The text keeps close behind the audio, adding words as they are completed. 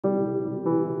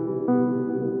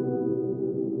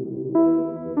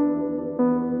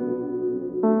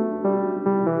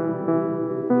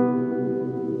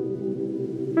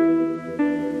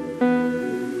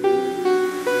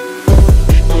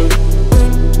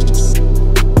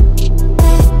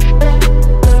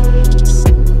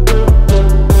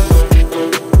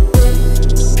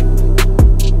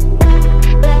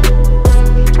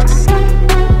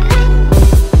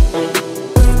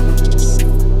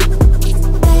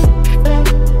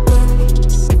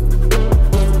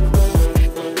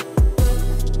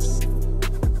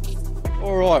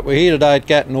we're here today at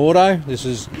Gatton Auto. This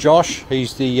is Josh.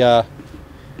 He's the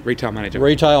retail manager.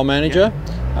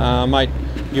 Yeah. Mate,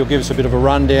 you'll give us a bit of a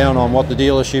rundown on what the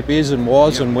dealership is and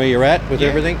was and where you're at with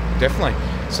everything. Definitely.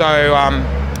 So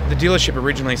the dealership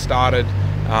originally started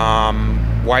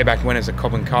way back when as a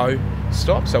Cobb & Co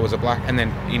stop, so it was and then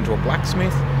into a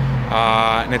blacksmith,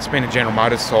 and it's been a General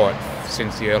Motors site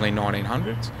since the early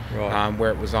 1900s, right.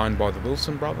 Where it was owned by the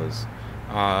Wilson brothers.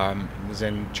 It was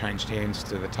then changed hands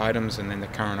to the Tatums, and then the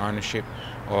current ownership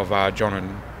of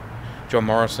John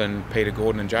Morrison, Peter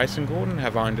Gordon and Jason Gordon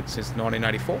have owned it since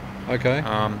 1984. Okay.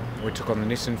 We took on the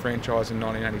Nissan franchise in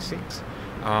 1986,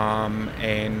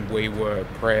 and we were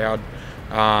proud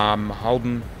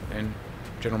Holden and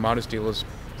General Motors dealers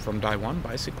from day one,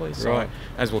 basically. So, right.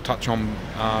 As we'll touch on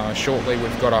shortly,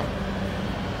 we've got a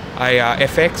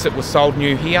FX that was sold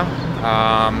new here.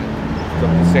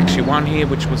 Got this XU1 here,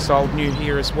 which was sold new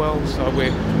here as well. So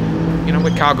we're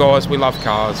car guys. We love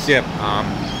cars. Yep.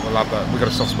 We love that. We've got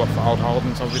a soft spot for old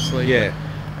Holdens, obviously. Yeah.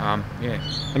 Yeah.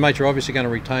 And mate, you're obviously going to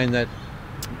retain that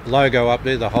logo up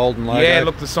there, the Holden logo. Yeah.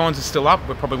 Look, the signs are still up.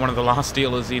 We're probably one of the last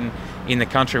dealers in the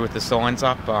country with the signs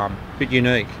up. Bit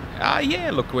unique. Yeah.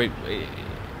 Look,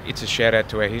 it's a shout out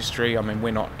to our history. I mean,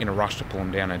 we're not in a rush to pull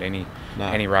them down at any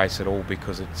race at all,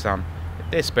 because it's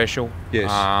they're special. Yes.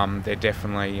 They're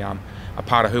definitely a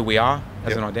part of who we are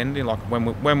as an identity. Like when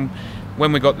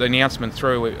we got the announcement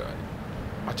through,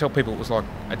 I tell people it was like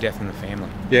a death in the family.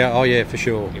 Yeah. Oh yeah, for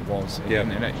sure. It was. Yeah.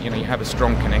 And you have a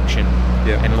strong connection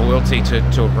and loyalty to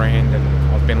a brand, and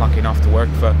I've been lucky enough to work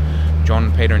for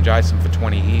John, Peter and Jason for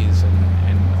 20 years,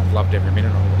 and I've loved every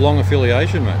minute of it. Long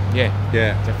affiliation, mate. Yeah.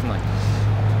 Yeah. Definitely.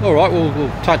 All right,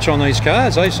 we'll touch on these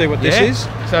cars, see what this is.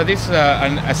 So this is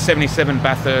a 77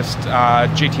 Bathurst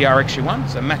GTR XU1,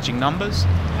 so matching numbers.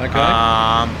 Okay.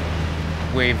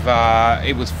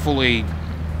 It was fully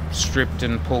stripped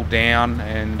and pulled down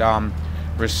and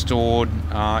restored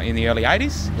in the early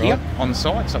 80s here on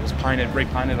site. So it was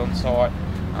repainted on site.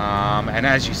 And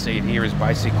as you see it here is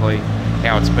basically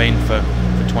how it's been for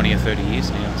 20 or 30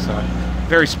 years now. So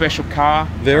very special car.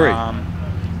 Very.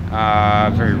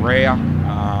 Very rare,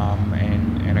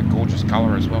 and a gorgeous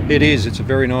colour as well. It is. It's a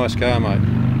very nice car, mate.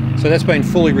 So that's been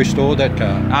fully restored, that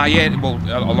car? Yeah, well,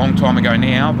 a long time ago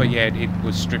now, but yeah, it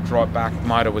was stripped right back.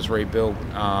 Motor was rebuilt.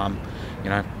 A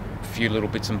few little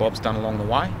bits and bobs done along the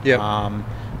way. Yep.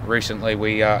 Recently,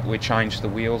 we changed the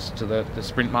wheels to the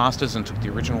Sprint Masters and took the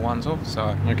original ones off.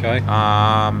 So okay.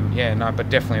 But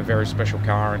definitely a very special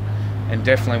car, and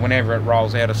definitely whenever it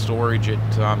rolls out of storage, it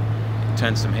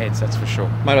turns some heads, that's for sure.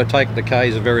 Mate, I take the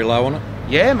K's are very low on it?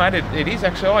 Yeah, mate, it is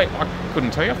actually. I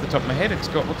couldn't tell you off the top of my head. It's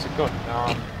got, what's it got?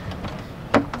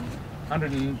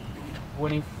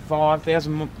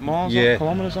 125,000 miles,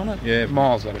 kilometres on it? Yeah.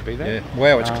 Miles, that'd be there. Yeah.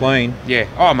 Wow, it's clean. Yeah.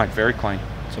 Oh, mate, very clean.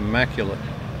 It's immaculate.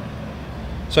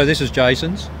 So this is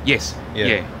Jason's? Yes.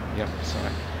 Yeah. So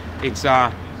it's,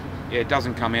 it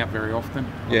doesn't come out very often.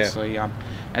 Obviously,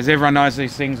 as everyone knows,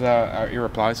 these things are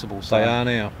irreplaceable. So they are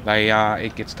now.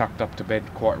 It gets tucked up to bed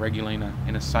quite regularly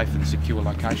in a safe and secure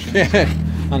location. Yeah,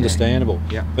 understandable.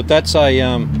 Yeah. But that's a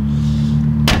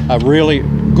really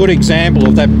good example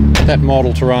of that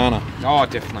model Torana. Oh,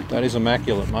 definitely. That is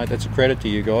immaculate, mate. That's a credit to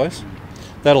you guys.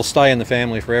 That'll stay in the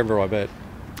family forever, I bet.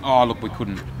 Oh, look, we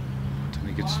couldn't.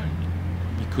 You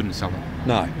couldn't sell it.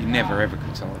 No. You never ever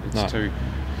could sell it.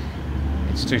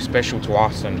 It's too special to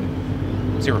us, and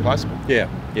it's irreplaceable. Yeah.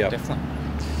 Definitely.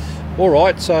 All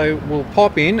right, so we'll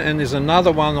pop in, and there's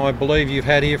another one I believe you've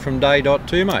had here from day dot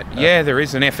too, mate. Yeah, there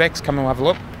is an FX. Come and have a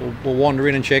look. We'll wander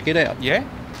in and check it out. Yeah.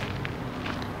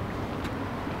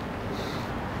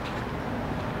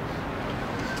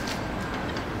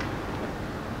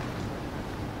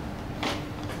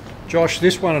 Josh,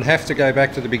 this one would have to go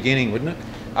back to the beginning, wouldn't it?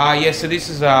 Yeah, so this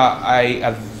is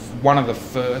one of the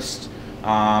first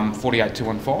 48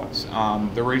 215s.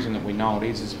 The reason that we know it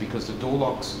is because the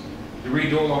rear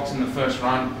door locks in the first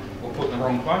run were put in the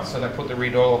wrong place, so they put the rear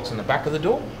door locks in the back of the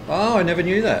door. Oh, I never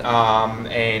knew that.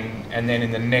 And then in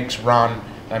the next run,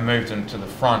 they moved them to the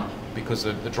front because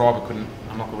the driver couldn't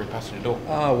unlock a rear passenger door.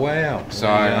 Oh, wow. So,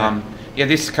 yeah,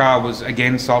 this car was,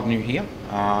 again, sold new here,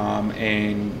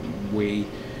 and we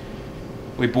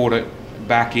bought it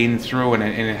back in through, and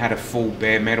it had a full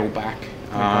bare metal back.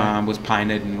 Was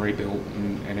painted and rebuilt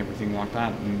and everything like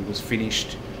that, and was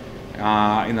finished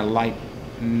in the late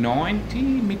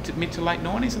 90s, mid to late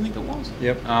 90s, I think it was.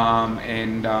 Yep.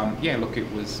 Yeah, look, it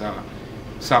was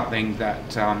something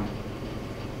that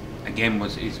again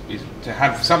is to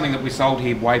have something that we sold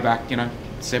here way back,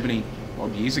 70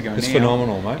 odd years ago. It's now.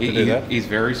 phenomenal, mate, to do that. It is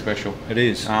very special. It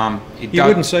is. You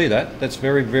wouldn't see that. That's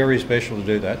very, very special to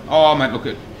do that. Oh, mate, look,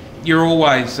 you're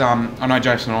always, I know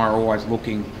Jason and I are always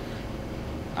looking,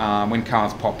 when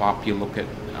cars pop up, you look at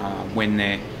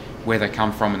where they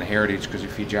come from and the heritage, because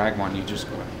if you jag one, you just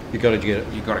got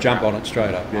to jump on it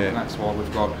straight up. Yeah, and that's why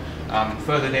we've got.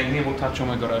 Further down here, we'll touch on.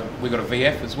 We got a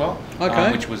VF as well,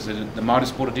 which was the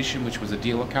Motorsport Edition, which was a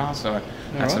dealer car. So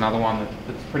that's another one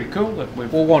that's pretty cool. That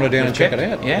we'll wander down and check it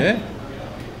out. Yeah.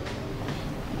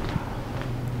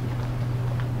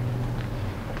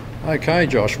 Okay,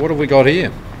 Josh, what have we got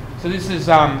here? So this is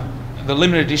the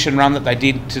limited edition run that they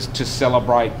did to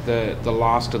celebrate the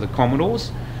last of the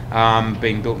Commodores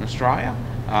being built in Australia.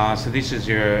 So this is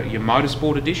your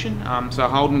Motorsport Edition. So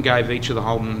Holden gave each of the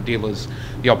Holden dealers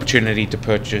the opportunity to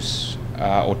purchase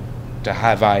or to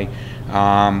have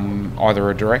either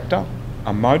a Director,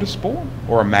 a Motorsport,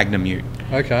 or a Magnum Ute.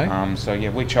 Okay. So yeah,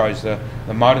 we chose the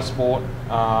Motorsport,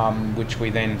 which we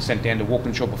then sent down to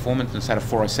Walkinshaw Performance and it's had a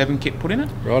 407 kit put in it.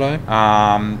 Righto.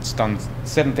 It's done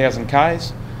 7,000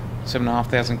 Ks,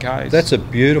 7,500 Ks. That's a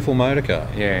beautiful motor car.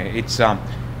 Yeah, it's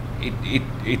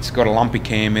got a lumpy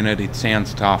cam in it. It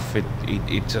sounds tough.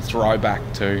 It's a throwback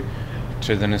to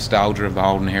the nostalgia of the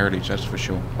Holden heritage. That's for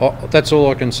sure. Oh, that's all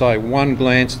I can say. One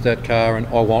glance at that car and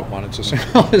I want one. It's as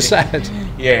simple as that.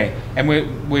 Yeah, and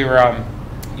we were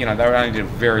they were only did a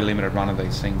very limited run of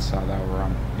these things, so they were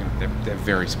they're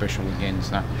very special again.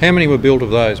 So how many were built of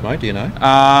those, mate? Do you know?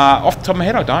 Off the top of my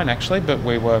head, I don't actually, but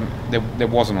there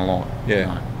wasn't a lot.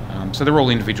 Yeah. So they're all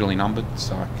individually numbered.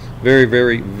 So very,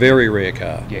 very, very rare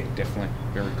car. Yeah, definitely,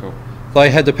 very cool.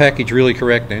 They had the package really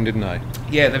correct then, didn't they?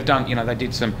 Yeah, they've done. They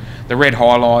did the red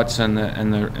highlights and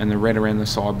the red around the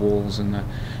sidewalls and the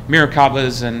mirror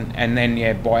covers and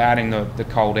then by adding the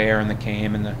cold air and the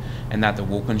cam and the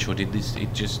Walkinshaw did this.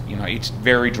 It just it's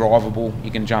very drivable.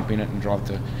 You can jump in it and drive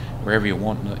to wherever you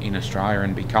want in Australia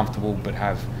and be comfortable, but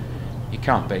you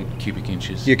can't beat cubic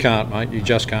inches. You can't, mate. You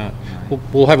just can't.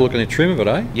 We'll have a look at the trim of it,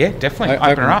 eh? Yeah, definitely.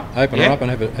 Open her up. Open her up and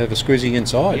have a squizzy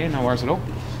inside. Yeah, no worries at all.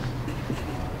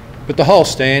 But the whole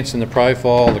stance and the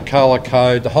profile, the colour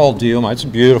code, the whole deal, mate, it's a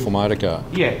beautiful motor car.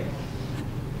 Yeah.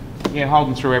 Yeah,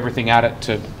 Holden threw everything at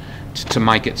it to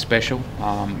make it special.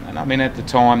 And I mean, at the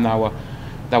time,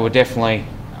 they were definitely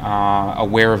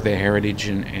aware of their heritage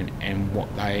and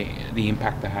what the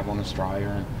impact they have on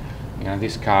Australia. And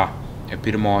this car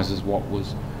epitomises what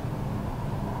was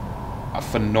a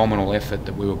phenomenal effort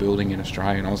that we were building in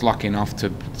Australia, and I was lucky enough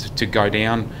to go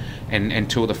down and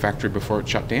tour the factory before it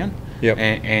shut down. Yep.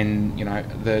 And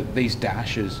these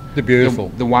dashes, they're beautiful.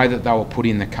 The way that they were put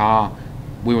in the car,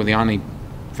 we were the only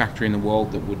factory in the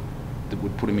world that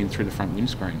would put them in through the front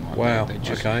windscreen. Wow.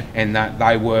 Okay. And that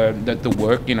they were the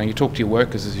work. You talk to your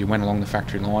workers as you went along the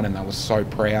factory line, and they were so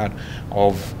proud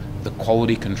of the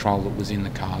quality control that was in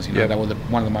the cars. They were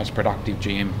one of the most productive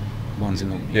GM ones in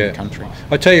the country.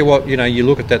 I tell you what, you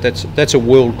look at that. That's a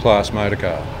world-class motor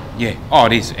car. Yeah. Oh,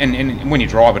 it is. And when you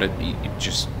drive it, it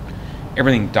just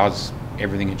everything does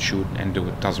everything it should and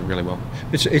does it really well.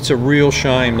 It's a real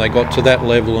shame they got to that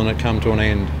level and it come to an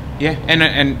end. Yeah.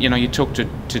 And you talk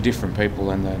to different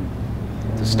people, and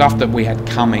the stuff that we had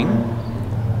coming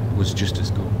was just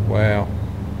as good. Wow.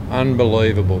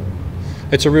 Unbelievable.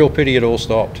 It's a real pity it all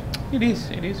stopped. It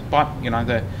is. But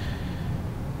the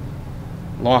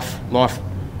life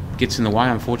gets in the way,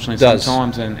 unfortunately,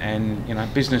 sometimes,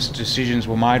 and business decisions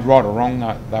were made, right or wrong,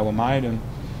 they were made, and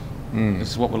this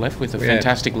is what we're left with: a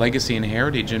fantastic legacy and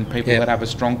heritage, and people that have a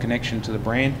strong connection to the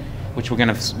brand, which we're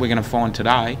gonna find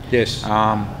today. Yes.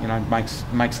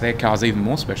 Makes their cars even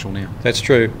more special now. That's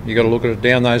true. You got to look at it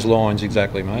down those lines,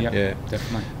 exactly, mate. Yep, yeah,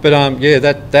 definitely.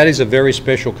 But that is a very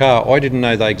special car. I didn't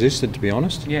know they existed, to be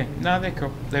honest. Yeah. No, they're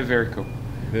cool. They're very cool.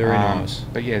 Very nice.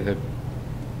 But yeah,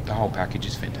 the whole package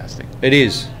is fantastic. It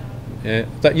is. Yeah.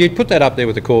 You'd put that up there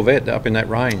with the Corvette, up in that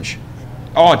range.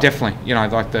 Oh, definitely.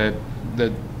 Like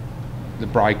the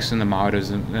brakes and the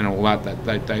motors and all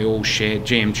that they all shared.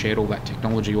 GM shared all that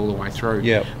technology all the way through.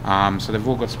 Yeah. So they've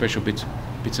all got special bits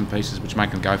and pieces which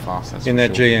make them go fast. That's in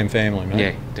that sure. GM family, mate.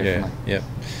 Yeah, definitely. Yeah.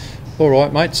 All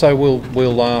right, mate. So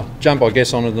we'll jump, I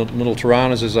guess, onto the little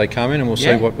Toranas as they come in, and we'll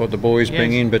see what the boys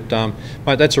bring in. But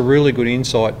mate, that's a really good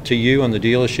insight to you and the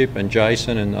dealership and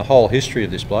Jason and the whole history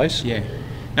of this place. Yeah.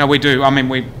 No, we do. I mean,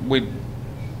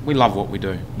 we love what we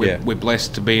do. We're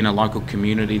blessed to be in a local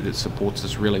community that supports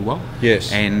us really well.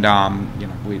 Yes. And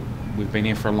we've been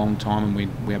here for a long time, and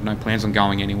we have no plans on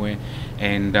going anywhere.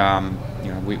 And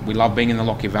we love being in the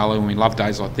Lockyer Valley, and we love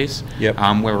days like this. Yep.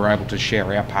 Where we're able to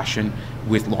share our passion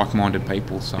with like-minded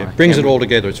people. So it brings it all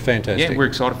together. It's fantastic. Yeah, we're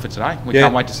excited for today. We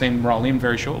can't wait to see them roll in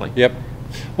very shortly. Yep.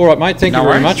 All right, mate. Thank you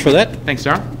very much for that. Thanks,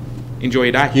 Darryl. Enjoy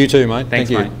your day. You too, mate. Thanks, Thank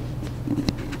you. mate.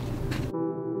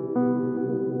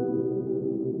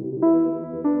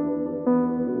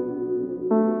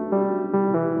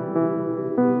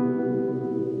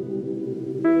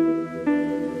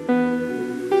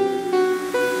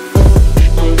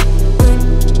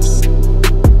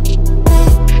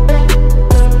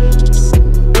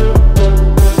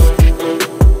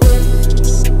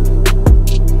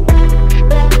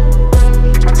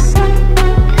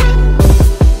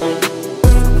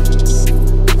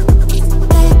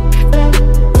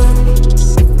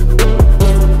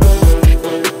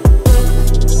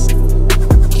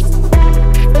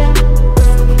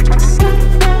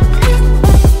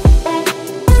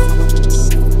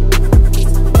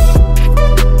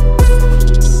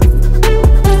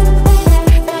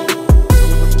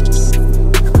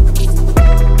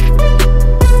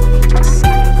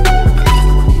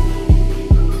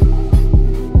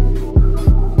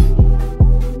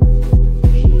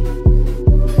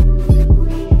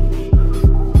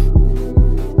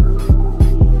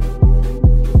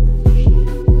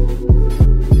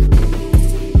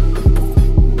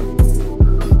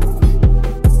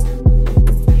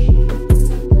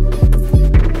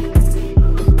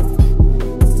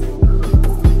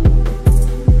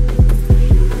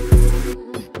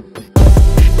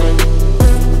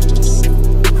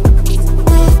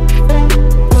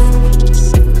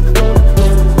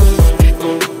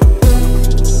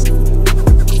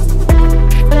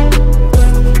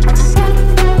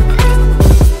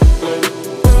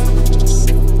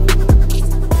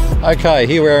 Okay,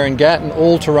 here we are in Gatton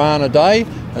Auto Torana Day,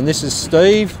 and this is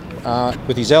Steve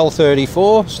with his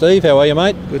L34. Steve, how are you,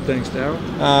 mate? Good, thanks, Darryl.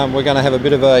 We're going to have a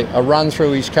bit of a run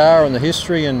through his car and the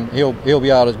history, and he'll be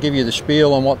able to give you the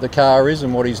spiel on what the car is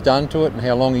and what he's done to it and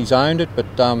how long he's owned it, but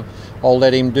I'll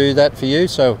let him do that for you,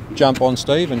 so jump on,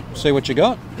 Steve, and see what you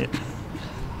got. Yeah.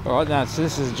 All right, now so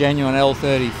this is a genuine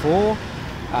L34.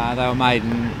 They were made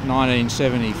in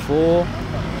 1974,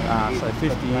 so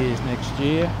 50 years next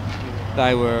year.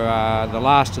 They were the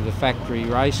last of the factory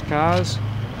race cars.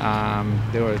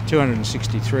 There were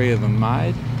 263 of them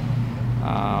made.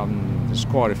 There's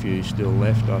quite a few still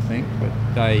left, I think, but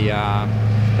they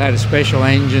had a special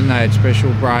engine, they had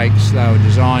special brakes, they were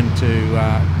designed to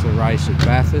race at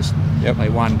Bathurst. Yep. They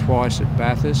won twice at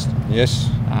Bathurst. Yes.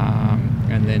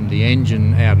 And then the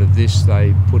engine out of this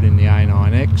they put in the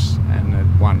A9X, and it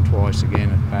won twice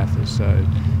again at Bathurst. So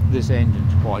this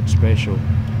engine's quite special.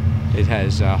 It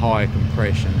has higher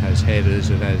compression, has headers,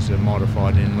 it has a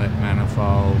modified inlet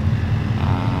manifold,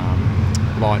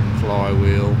 light and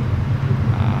flywheel,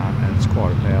 and it's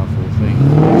quite a powerful thing.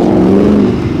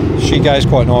 She goes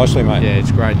quite nicely, mate. Yeah,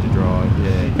 it's great to drive,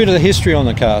 yeah. Bit of the history on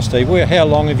the car, Steve. How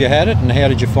long have you had it, and how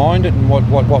did you find it, and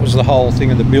what was the whole thing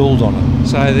of the build on it?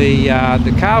 So the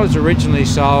car was originally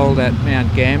sold at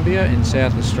Mount Gambier in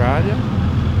South Australia,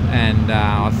 and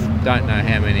I don't know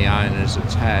how many owners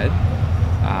it's had.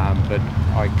 But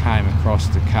I came across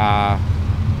the car,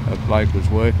 a bloke was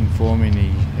working for me, and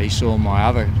he saw my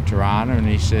other Torana, and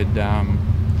he said,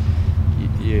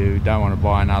 you don't want to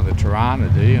buy another Torana,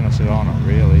 do you? And I said, oh, not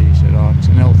really. He said, oh, it's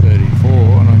an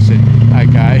L34, and I said,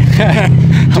 okay.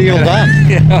 Deal done.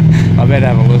 I better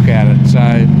have a look at it.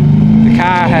 So the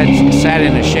car had sat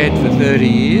in a shed for 30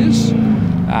 years.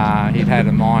 It had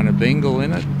a minor bingle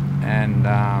in it, and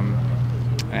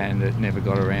it never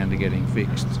got around to getting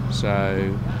fixed.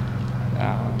 So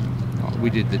we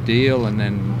did the deal and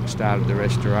then started the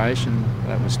restoration.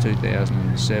 That was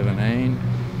 2017.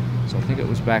 So I think it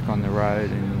was back on the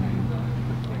road in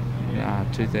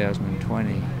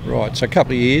 2020. Right, so a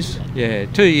couple of years? Yeah,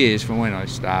 2 years from when I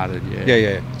started, yeah.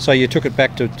 Yeah. So you took it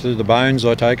back to the bones,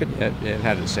 I take it? Yeah, it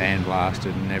had it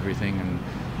sandblasted and everything, and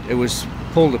it was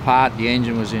pulled apart. The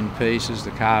engine was in pieces,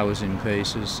 the car was in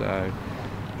pieces, so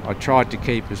I tried to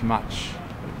keep as much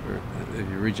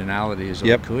originality as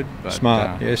I could. But,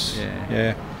 smart, yes.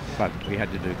 Yeah. But we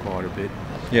had to do quite a bit.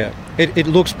 Yeah. It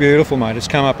looks beautiful, mate. It's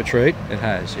come up a treat. It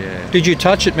has, yeah. Did you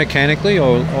touch it mechanically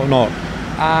or not?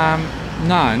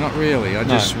 No, not really. I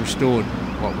just restored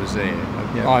what was there.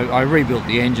 I rebuilt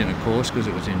the engine, of course, because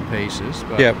it was in pieces.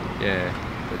 But, but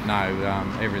no,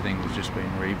 everything was just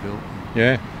being rebuilt.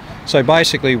 Yeah. So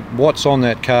basically what's on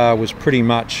that car was pretty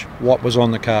much what was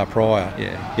on the car prior.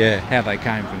 Yeah. How they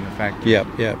came from the factory. Yep.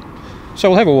 So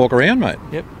we'll have a walk around, mate.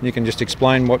 Yep. You can just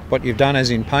explain what you've done as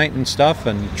in paint and stuff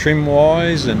and trim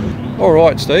wise and... All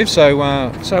right, Steve,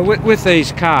 so... So with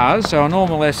these cars, so a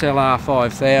normal SLR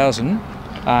 5000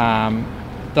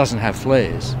 doesn't have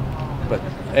flares, but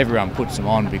everyone puts them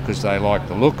on because they like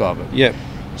the look of it. Yep.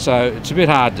 So it's a bit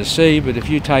hard to see, but if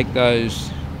you take those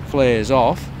flares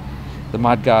off, the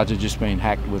mudguards have just been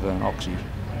hacked with an oxy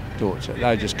torch. So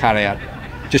they just cut out.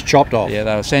 Just chopped off? Yeah,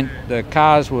 they were sent. The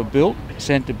cars were built,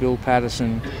 sent to Bill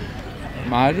Patterson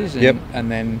Motors, and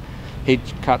then he'd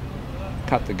cut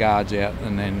the guards out,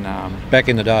 and then... back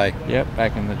in the day? Yep,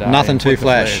 back in the day. Nothing too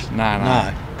flash?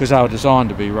 No. Because they were designed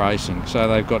to be racing. So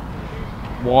they've got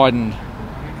widened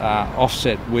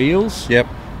offset wheels to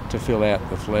fill out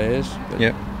the flares.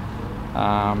 But,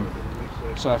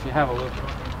 so if you have a look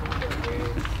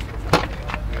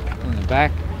in the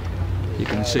back, you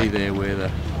can see there where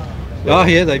the... Oh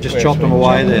yeah, they just chopped them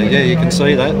away there. Yeah, you can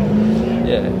see that.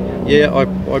 Yeah,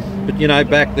 but you know,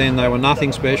 back then they were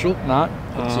nothing special. No,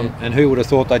 that's it. And who would have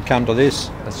thought they'd come to this?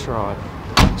 That's right.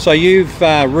 So you've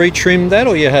retrimmed that,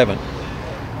 or you haven't?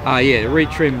 Yeah,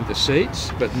 retrimmed the seats,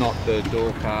 but not the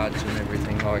door cards and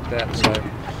everything like that. So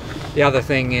the other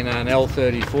thing in an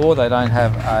L34, they don't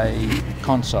have a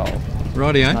console.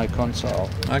 Rightio. No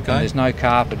console. Okay. And there's no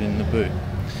carpet in the boot.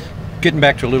 Getting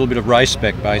back to a little bit of race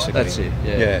spec, basically. That's it,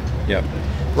 Yeah.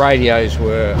 Radios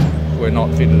were not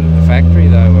fitted at the factory,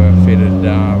 they were fitted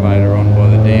later on by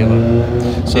the dealer,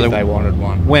 so if they wanted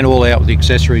one. Went all out with the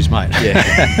accessories, mate.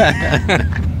 Yeah.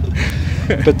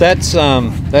 But that's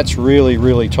really,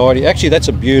 really tidy. Actually, that's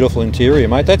a beautiful interior,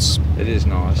 mate. It is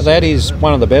nice. That is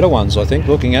one of the better ones, I think,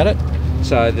 looking at it.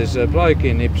 So there's a bloke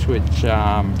in Ipswich,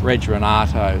 Reg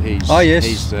Renato. He's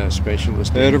the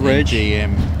specialist in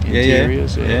GM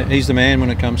interiors. Yeah, he's the man when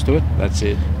it comes to it. That's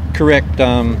it. Correct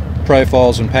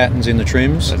profiles and patterns in the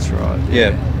trims. That's right.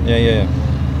 Yeah.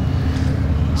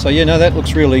 So yeah, no, that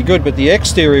looks really good. But the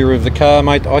exterior of the car,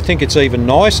 mate, I think it's even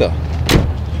nicer.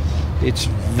 It's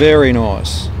very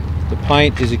nice. The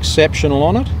paint is exceptional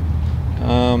on it.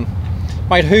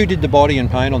 Mate, who did the body and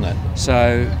paint on that?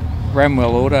 So,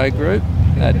 Ramwell Auto Group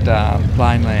at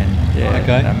Plainland. Yeah.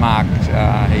 Okay. Mark,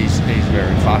 he's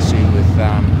very fussy with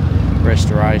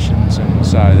restorations, and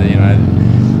so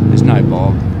there's no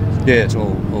bog. Yeah. It's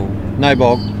all no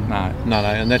bog. No. No,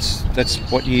 and that's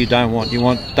what you don't want.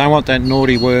 Don't want that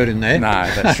naughty word in there. No,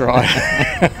 that's right.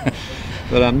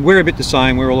 But we're a bit the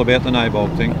same. We're all about the no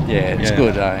bog thing. Yeah, it's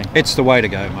good, eh? It's the way to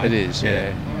go, mate. It is,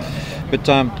 yeah. But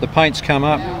the paint's come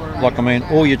up. Like, I mean,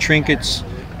 all your trinkets,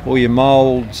 all your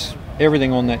moulds,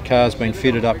 everything on that car's been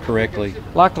fitted up correctly.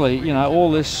 Luckily, all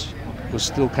this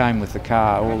still came with the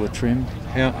car, all the trim.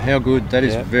 How good. That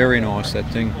is very nice, that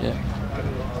thing. Yeah.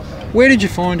 Where did you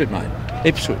find it, mate?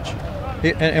 Ipswich.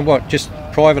 And what, just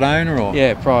private owner or?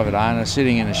 Yeah, private owner,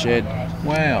 sitting in a shed.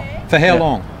 Wow. For how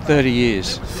long? 30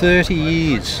 years. 30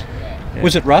 years. Yeah.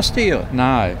 Was it rusty or?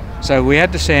 No. So we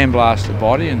had to sandblast the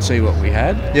body and see what we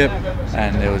had. Yep.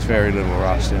 And there was very little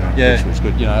rust in it, Yeah. which was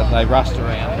good. They rust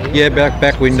around here. Yeah,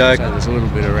 back window. So there's a little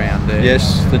bit around there.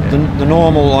 Yes, the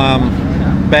normal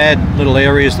bad little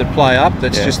areas that play up,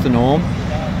 that's just the norm.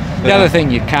 The other thing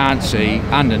you can't see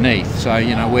underneath, so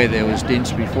where there was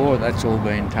dints before, that's all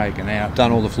been taken out.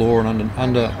 Done all the floor and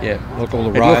under like all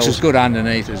the It rails. looks as good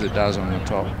underneath as it does on the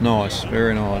top. Nice,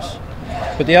 very nice.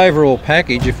 But the overall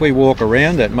package, if we walk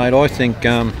around that, mate, I think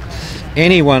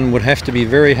anyone would have to be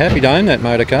very happy to own that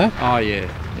motor car. Oh yeah,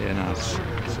 no,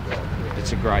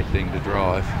 it's a great thing to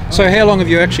drive. So how long have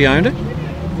you actually owned it?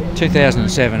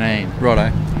 2017.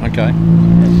 Righto, okay.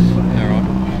 All right.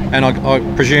 And I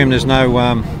presume there's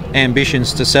no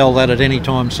ambitions to sell that at any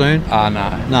time soon? Oh no.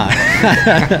 No.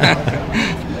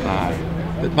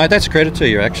 No. But mate, that's a credit to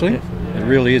you actually. Yeah. It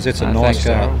really is. It's a nice thanks,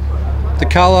 car. Darryl. The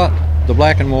colour, the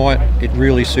black and white, it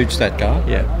really suits that car.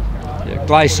 Yeah.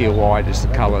 Glacier white is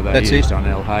the colour they That's used it. on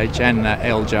LH, and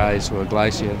LJs were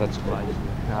glacier. That's a great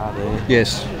car there.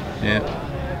 Yes, yeah.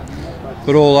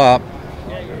 But all up,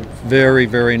 very,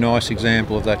 very nice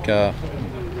example of that car.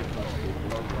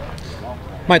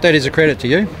 Mate, that is a credit to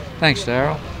you. Thanks,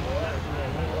 Darryl.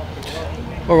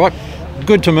 All right,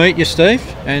 good to meet you, Steve,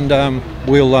 and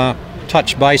we'll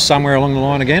touch base somewhere along the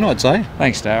line again, I'd say.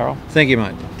 Thanks, Darryl. Thank you,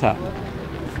 mate. Ta.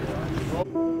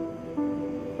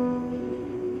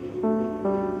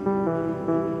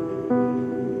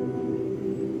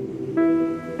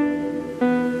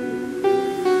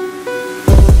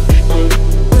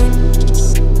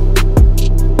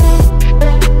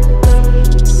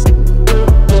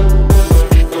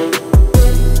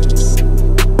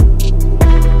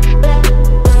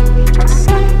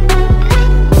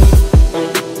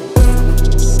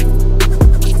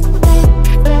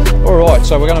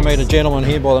 So we're going to meet a gentleman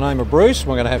here by the name of Bruce.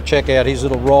 We're going to check out his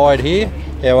little ride here.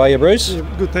 How are you, Bruce?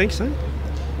 Yeah, good, thanks, eh?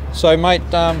 So, mate,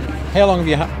 how long have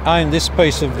you owned this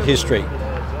piece of history?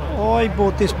 I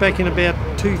bought this back in about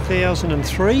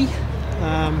 2003,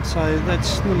 so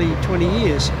that's nearly 20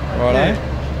 years. Righto.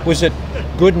 Yeah. Was it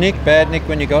good nick, bad nick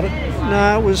when you got it?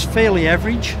 No, it was fairly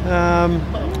average.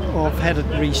 I've had it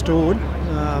restored.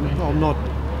 I'm not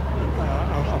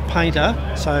a painter,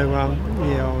 so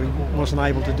yeah, I wasn't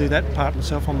able to do that part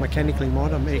myself. I'm mechanically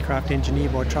minded. I'm an aircraft engineer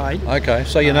by trade. Okay,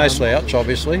 so you know slouch,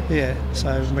 obviously. Yeah,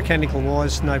 so mechanical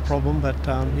wise, no problem, but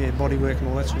yeah, bodywork and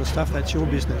all that sort of stuff, that's your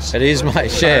business. It is, mate,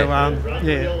 So, yeah.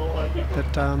 yeah,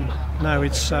 but no,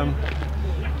 it's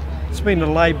been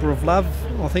a labour of love,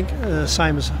 I think,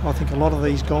 same as I think a lot of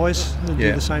these guys do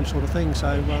Yeah. the same sort of thing. So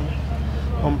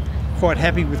I'm quite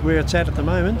happy with where it's at the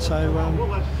moment.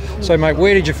 So, mate,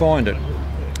 where did you find it?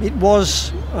 It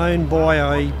was owned by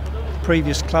a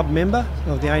previous club member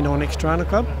of the A9X Toranas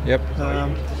Club. Yep.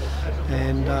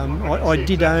 And I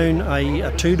did own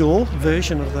a two-door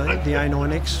version of the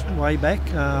A9X way back,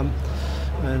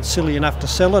 and silly enough to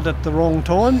sell it at the wrong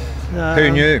time. Who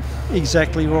knew?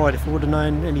 Exactly right. If I would have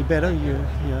known any better, you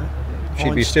know.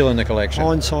 She'd be still in the collection.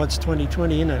 Hindsight's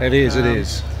 20/20, isn't it? It is, it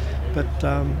is. But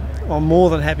I'm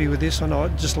more than happy with this one. I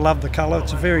just love the colour.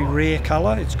 It's a very rare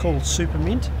colour. It's called Super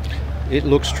Mint. It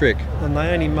looks trick. And they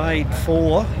only made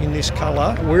 4 in this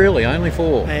colour. Really? Only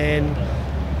 4? And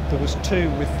there was 2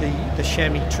 with the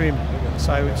chamois trim.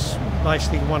 So it's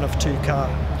basically one of 2 car.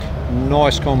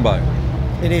 Nice combo.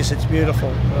 It is, it's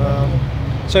beautiful.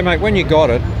 So, mate, when you got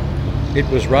it, it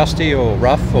was rusty or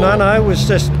rough? Or? No, it was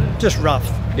just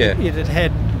rough. Yeah. It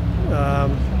had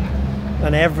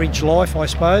an average life, I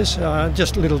suppose.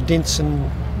 Just little dents,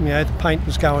 and the paint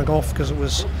was going off because it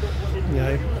was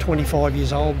 25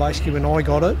 years old basically when I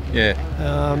got it. Yeah.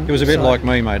 It was a bit like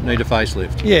me, mate. Need a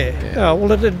facelift. Yeah.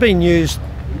 Well, it had been used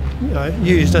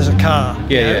used as a car.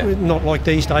 Yeah, yeah. Not like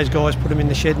these days, guys put them in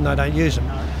the shed and they don't use them,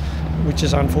 which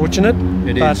is unfortunate.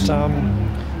 It but, is.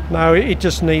 No, it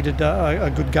just needed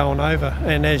a good going over.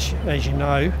 And as you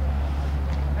know,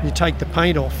 you take the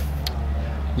paint off.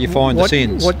 You find the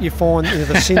sins. What you find,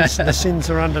 the sins, the sins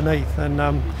are underneath.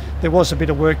 And there was a bit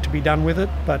of work to be done with it,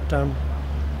 but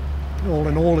all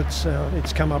in all,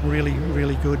 it's come up really,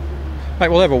 really good. Mate,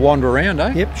 we'll have a wander around,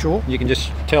 eh? Yep, sure. You can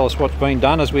just tell us what's been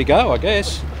done as we go, I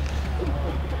guess.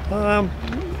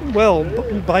 Well,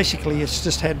 basically it's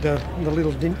just had the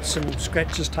little dents and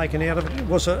scratches taken out of it. It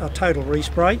was a total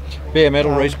respray. Bare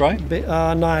metal respray?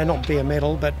 No, not bare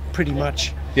metal, but pretty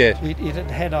much. Yeah. It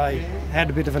had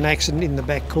a bit of an accident in the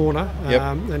back corner, Yep.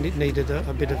 And it needed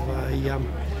a bit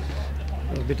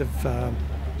of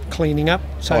cleaning up,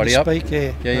 so Tidy to up. speak.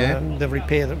 Yeah. Yeah. The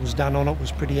repair that was done on it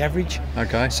was pretty average.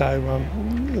 Okay. So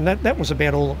and that was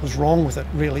about all that was wrong with it,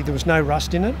 really. There was no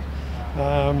rust in it,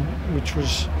 which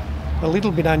was a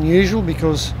little bit unusual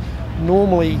because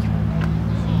normally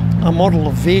a model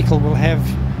of vehicle will have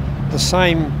the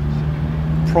same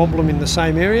problem in the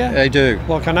same area. They do.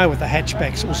 Like I know with the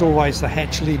hatchbacks, it was always the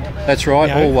hatch lid. That's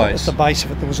right, always. At the base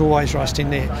of it, there was always rust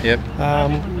in there. Yep.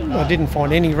 I didn't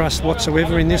find any rust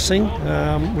whatsoever in this thing.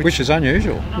 Which is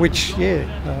unusual. Which, yeah.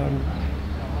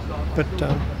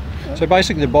 So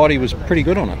basically the body was pretty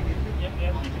good on it.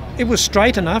 It was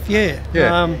straight enough, yeah.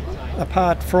 Yeah.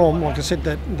 Apart from, like I said,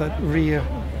 that rear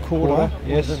quarter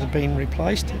Yes. that had been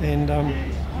replaced. And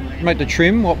Mate, the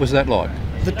trim, what was that like?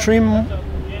 the trim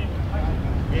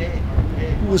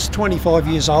was 25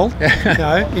 years old.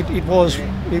 It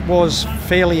was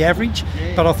fairly average,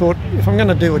 but I thought if I'm going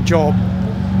to do a job,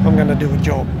 I'm going to do a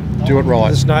job. Do it right.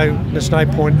 There's no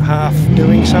point half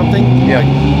doing something. Yeah.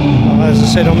 As I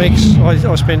said,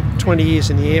 I spent 20 years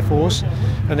in the Air Force,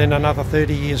 and then another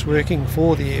 30 years working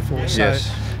for the Air Force.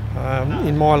 Yes. So,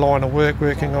 in my line of work,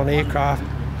 working on aircraft,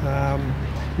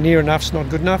 near enough's not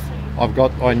good enough.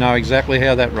 I know exactly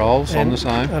how that rolls. I'm the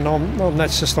same. And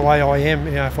that's just the way I am.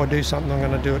 If I do something, I'm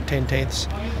going to do it 10/10ths.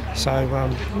 So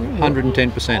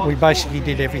 110%. we basically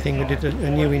did everything. We did a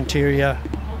new interior,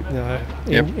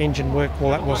 Yep. engine work.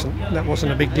 Well, that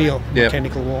wasn't a big deal, Yep.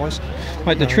 mechanical wise.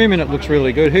 Mate, the trim in it looks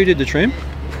really good. Who did the trim?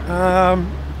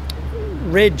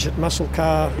 Reg at Muscle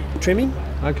Car Trimming.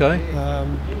 Okay.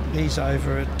 He's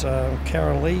over at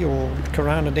Carolee or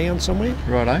Torana down somewhere.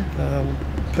 Righto.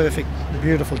 Perfect,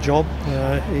 beautiful job.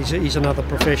 He's another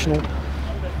professional.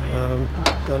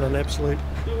 Done an absolute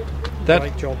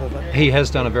great job of it. He has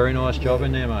done a very nice job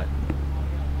in there, mate.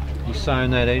 He's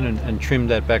sewn that in and trimmed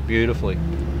that back beautifully.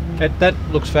 That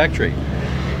looks factory,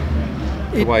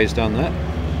 the way he's done that.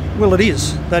 Well, it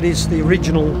is. That is the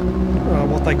original,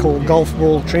 what they call golf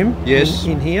ball trim. Yes.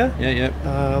 In here. Yeah.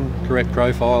 Correct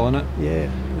profile in it. Yeah,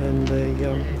 and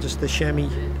just the chamois.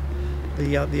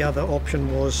 The other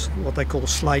option was what they call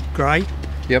slate grey.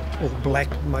 Yep. Or black.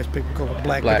 Most people call it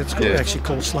black, Black, but it's yeah. actually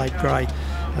called slate grey.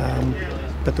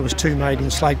 But there was two made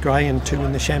in slate grey and two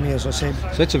in the chamois, as I said.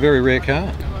 So that's a very rare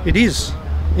car. It is,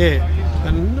 yeah,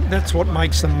 and that's what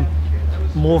makes them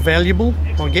more valuable,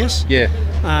 I guess. Yeah.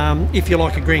 If you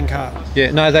like a green car.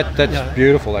 Yeah. No, that's Yeah.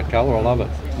 beautiful. That colour, I love it.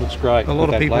 Looks great. A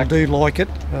lot of people do like it.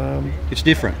 It's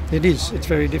different. It is. It's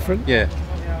very different. Yeah.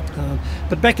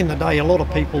 But back in the day, a lot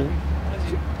of people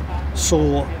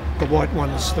saw the white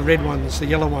ones, the red ones, the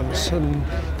yellow ones, and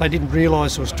they didn't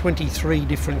realise there was 23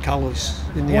 different colours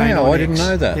in the A9X. Wow, I didn't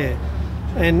know that. Yeah,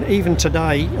 and even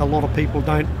today, a lot of people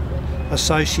don't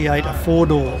associate a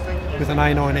four-door with an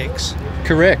A9X.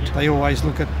 Correct. They always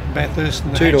look at Bathurst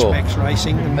and the Two-door. hatchbacks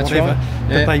racing and That's whatever. right.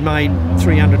 But Yeah. they made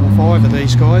 305 of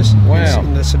these guys Wow.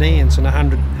 in the sedans and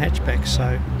 100 hatchbacks.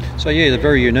 So Yeah, the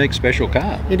very unique special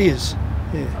car. it is.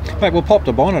 Yeah. Mate, we'll pop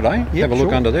the bonnet, eh? Yep, Have a look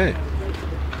sure. under there.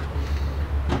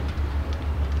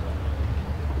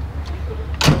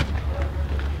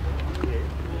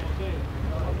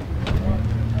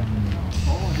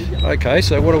 Okay,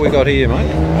 so what do we got here, mate?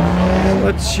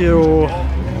 That's your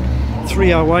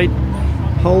 308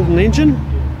 Holden engine.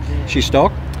 She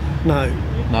stock? No.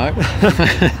 No.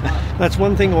 That's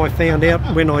one thing I found out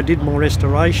when I did my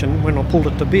restoration. When I pulled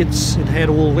it to bits, it had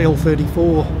all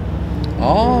L34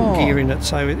 Oh. gear in it.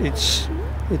 So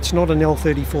it's not an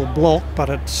L34 block, but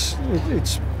it's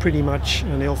pretty much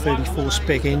an L34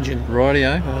 spec engine.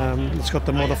 Rightio. It's got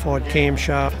the modified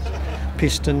camshaft,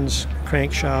 pistons,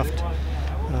 crankshaft.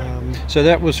 So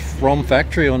that was from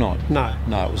factory or not? No.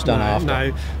 No, it was done after.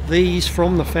 No, these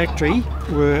from the factory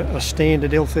were a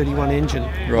standard L31 engine.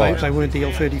 Right. They weren't the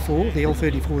L34. The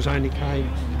L34s only came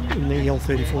in the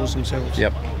L34s themselves.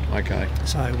 Yep. Okay.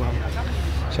 So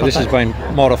So this has been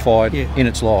modified Yeah. in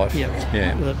its life. yeah.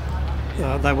 Yeah.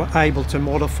 they were able to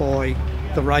modify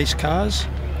the race cars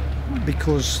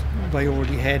because they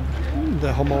already had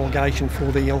the homologation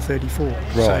for the L34.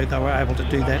 Right. So they were able to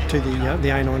do that to the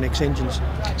A9X engines.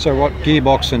 So what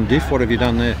gearbox and diff? What have you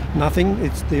done there? Nothing.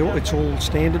 It's all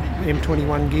standard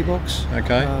M21 gearbox.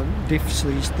 Okay.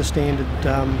 Diffs the standard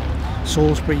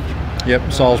Salisbury.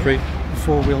 Yep. Salisbury.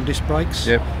 4-wheel disc brakes.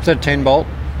 Yep. Is that a 10 bolt?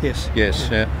 Yes. Yes.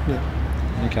 Yeah.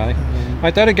 Yeah. Okay.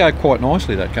 Mate, that'd go quite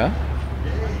nicely, that car.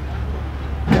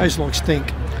 Goes like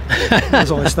stink,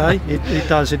 as I say. It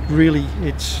does.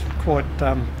 It's quite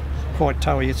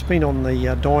towy. It's been on the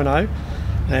dyno,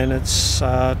 and it's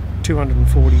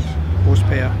 240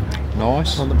 horsepower.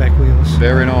 Nice. On the back wheels.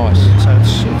 Very nice. So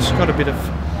it's got a bit of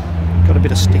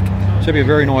stick. So it'll be a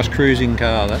very nice cruising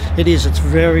car, that. It is. It's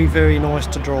very, very nice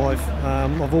to drive.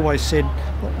 I've always said,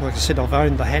 like I said, I've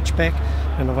owned the hatchback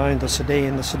and I've owned the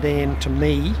sedan. The sedan, to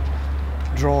me,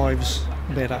 drives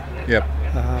better. Yep.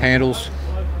 Handles.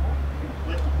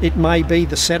 It may be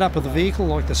the setup of the vehicle,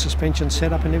 like the suspension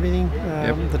setup and everything,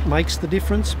 that makes the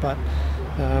difference. But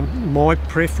my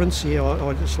preference,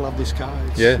 I just love this car.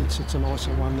 It's a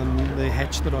nicer one than the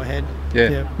hatch that I had.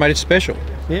 Yeah. Mate, it's special.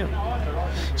 Yeah.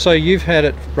 So you've had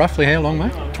it roughly how long,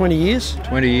 mate? 20 years.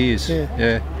 20 years.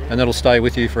 Yeah. And that'll stay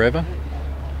with you forever?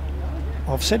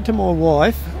 I've said to my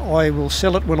wife, I will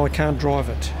sell it when I can't drive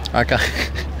it. Okay.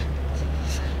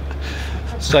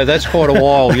 So that's quite a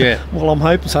while yet. Well, I'm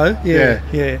hoping so. Yeah.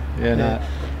 No.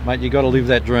 Mate, you've got to live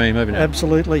that dream, haven't you?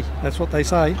 Absolutely. That's what they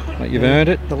say. Mate, you've earned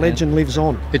it. The legend lives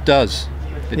on. It does.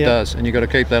 It does. And you've got to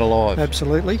keep that alive.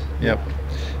 Absolutely. Yep.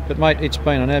 But mate, it's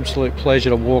been an absolute pleasure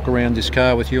to walk around this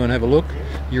car with you and have a look.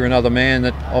 You're another man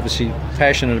that obviously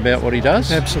passionate about what he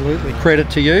does. Absolutely. Credit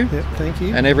to you. Yep, thank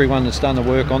you. And everyone that's done the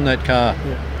work on that car.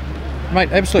 Yep.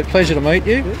 Mate, absolute pleasure to meet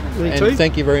you. Me too.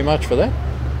 Thank you very much for that.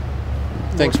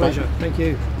 Thanks, My pleasure. mate. Thank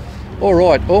you. All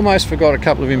right, almost forgot a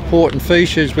couple of important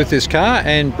features with this car,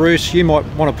 and Bruce, you might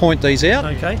want to point these out.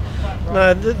 Okay.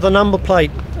 No, the number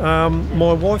plate,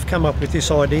 my wife came up with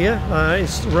this idea.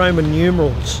 It's Roman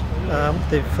numerals.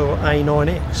 They're for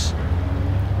A9X.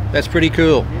 That's pretty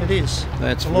cool. It is.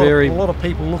 That's a lot of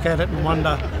people look at it and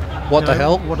wonder what the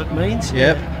hell? What it means.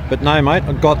 Yep. Yeah. But no, mate,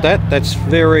 I've got that. That's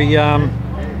very,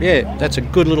 that's a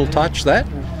good little touch, that.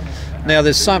 Now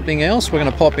there's something else. We're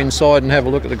going to pop inside and have a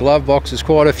look at the glove box. There's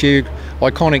quite a few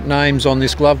iconic names on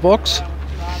this glove box.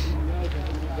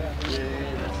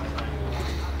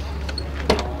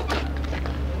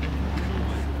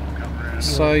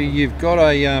 So you've got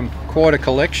a quite a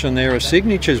collection there of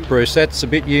signatures, Bruce. That's a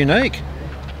bit unique.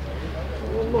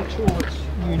 Well, I'm not sure it's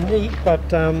unique, but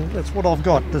that's what I've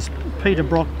got. There's Peter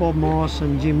Brock, Bob Morris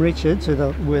and Jim Richards, who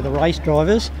were the race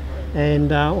drivers.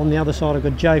 And on the other side I've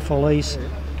got Jay Felice,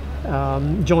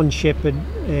 John Shepherd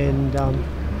and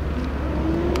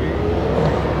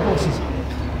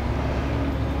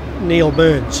Neil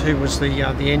Burns, who was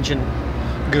the engine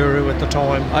guru at the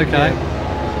time. Okay. Yeah.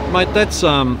 Mate, that's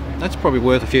probably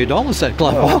worth a few dollars, that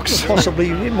glove box. Possibly,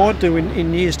 it might do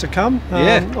in years to come.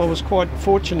 I was quite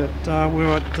fortunate. We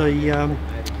were at the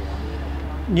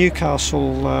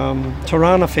Newcastle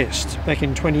Torana Fest back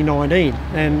in 2019,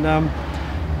 and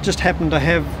just happened to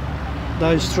have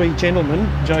those three gentlemen,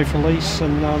 Joe Felice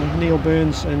and Neil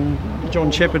Burns and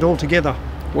John Shepherd, all together.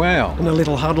 Wow. In a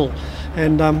little huddle.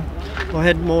 And I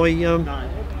had my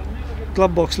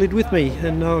glove box lid with me,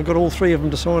 and I got all three of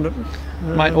them to sign it.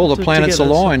 Mate, all the planets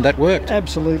together, aligned, that worked.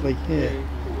 Absolutely, yeah.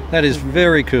 That is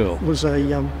very cool. It was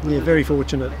very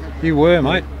fortunate. You were,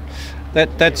 mate.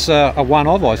 That's a one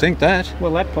of, I think, that.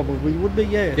 Well, that probably would be,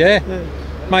 yeah. Yeah.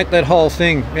 Mate, that whole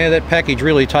thing, that package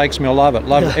really takes me. I love it.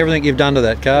 Love everything you've done to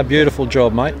that car. Beautiful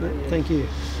job, mate. Thank you.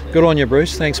 Good on you,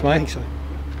 Bruce. Thanks, mate. Thanks, sir.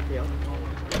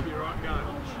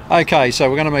 Okay, so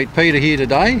we're going to meet Peter here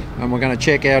today, and we're going to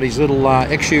check out his little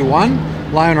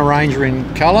XU1 Loner Ranger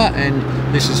in colour. And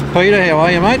this is Peter. How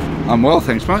are you, mate? I'm well,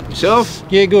 thanks, mate. Yourself?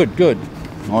 Yeah, good.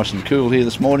 Nice and cool here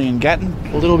this morning in Gatton.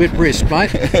 A little bit brisk,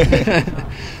 mate.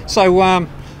 So,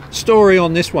 story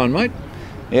on this one, mate?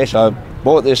 Yes, I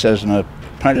bought this as an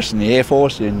apprentice in the Air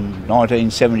Force in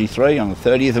 1973 on the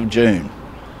 30th of June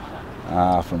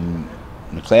from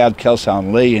McLeod, Kelso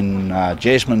and Lee in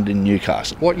Jesmond in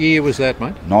Newcastle. What year was that,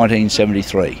 mate?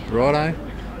 1973. Righto.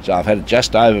 So I've had it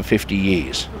just over 50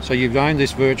 years. So you've owned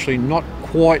this virtually not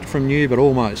quite from new, but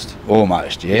almost?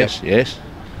 Almost, yes, yes.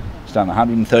 It's done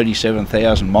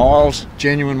 137,000 miles.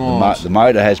 Genuine miles. The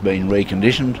motor has been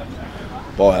reconditioned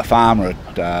by a farmer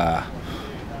at out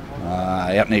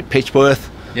near Pitchworth.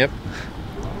 Yep.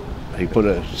 He put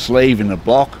a sleeve in the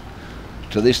block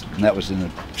to this, and that was in the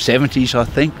 70s, I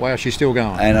think. Wow, she's still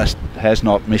going. And it has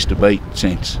not missed a beat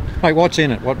since. Mate, what's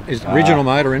in it? What is original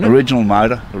motor in it? Original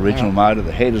motor. Motor.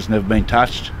 The head has never been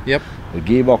touched. Yep. The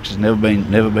gearbox has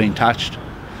never been touched.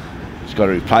 It's got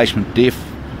a replacement diff.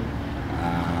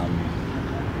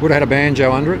 Would have had a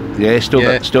banjo under it. Yeah, still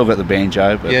got the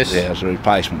banjo, but yes. Yeah, it's a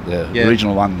replacement. The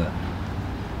original one, the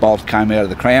bolt came out of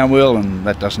the crown wheel, and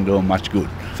that doesn't do them much good.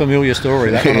 Familiar story.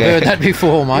 That one. I've heard that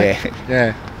before, mate.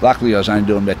 Yeah. Luckily, I was only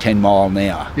doing about 10 mile an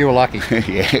hour. You were lucky.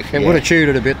 It would have chewed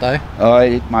it a bit though. Oh,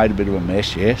 it made a bit of a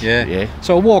mess. Yes. Yeah.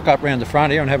 So we'll walk up round the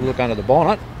front here and have a look under the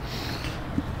bonnet.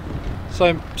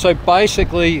 So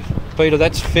basically, Peter,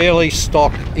 that's fairly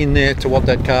stock in there to what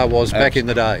that car was back in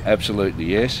the day. Absolutely,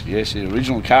 yes. The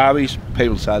original carbies,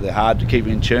 people say they're hard to keep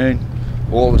in tune.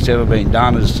 All that's ever been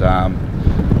done is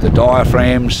the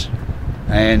diaphragms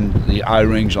and the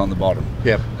O-rings on the bottom.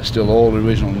 Yep. They're still all the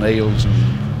original needles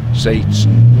and seats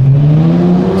and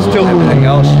everything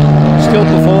else. Still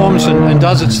performs and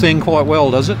does its thing quite well,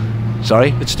 does it?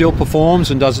 Sorry? It still performs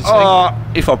and does its thing?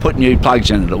 If I put new plugs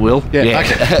in it will. Yeah.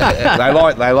 Okay.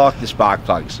 they like the spark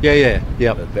plugs. Yeah.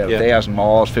 About 1,000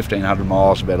 miles, 1,500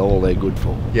 miles, about all they're good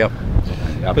for. Yep.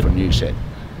 Up for a new set.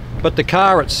 But the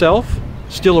car itself,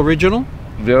 still original?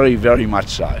 Very, very much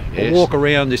so, yes. We'll walk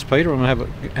around this, Peter, and have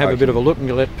a bit of a look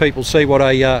and let people see what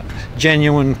a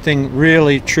genuine thing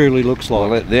really, truly looks like.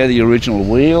 Well, they're the original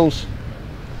wheels.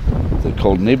 They're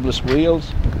called nibless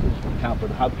wheels. You can't put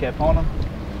a hubcap on them.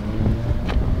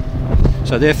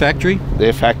 So they're factory?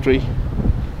 They're factory.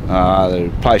 The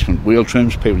replacement wheel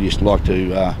trims, people used to like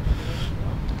to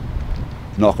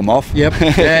knock them off. Yep.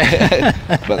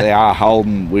 But they are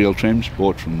Holden wheel trims,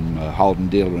 bought from a Holden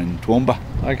dealer in Toowoomba.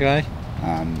 Okay.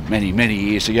 Many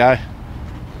years ago.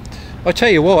 I tell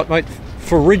you what, mate,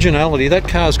 for originality, that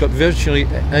car's got virtually,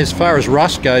 as far as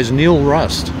rust goes, nil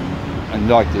rust. And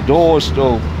like the doors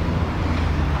still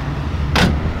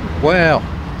wow.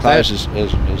 close as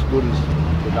good as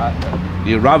today.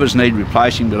 Your rubbers need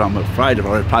replacing, but I'm afraid if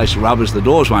I replace the rubbers, the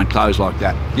doors won't close like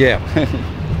that. Yeah.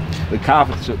 The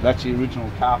carpets, that's the original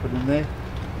carpet in there.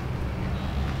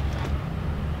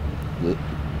 The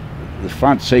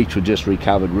front seats were just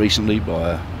recovered recently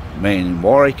by a man in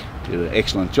Warwick. Did an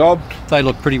excellent job. They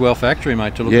look pretty well factory,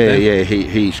 mate, to look at them. Yeah,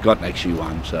 he's got an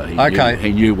XU1, so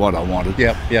he knew what I wanted.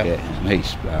 Yep. Yeah, and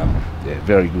he's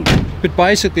very good. But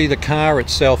basically the car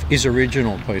itself is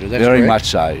original, Peter, that's very correct? much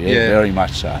so, yeah, very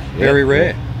much so. Yeah, very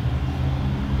rare.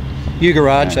 You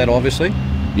garage that, obviously?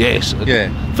 Yes.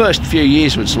 Yeah. First few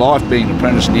years of its life, being an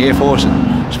apprentice in the Air Force,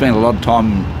 and spent a lot of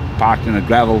time parked in a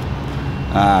gravel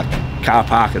car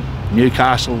park at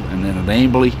Newcastle and then at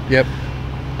Amberley. Yep.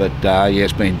 But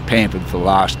it's been pampered for the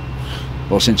last,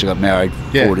 since I got married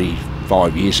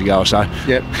 45 years ago or so.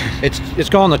 Yep. It's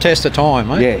gone the test of time,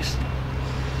 mate. Yes.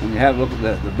 When you have a look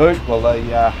at the boot, well,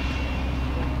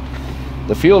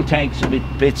 the fuel tank's a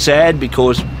bit sad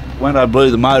because when I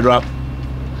blew the motor up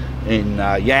in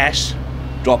Yass,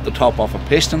 dropped the top off a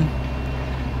piston.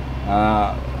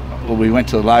 We went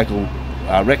to the local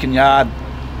wrecking yard,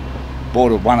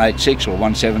 bought a 186 or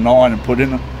 179 and put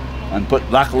in it, and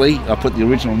luckily I put the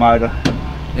original motor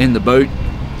in the boot,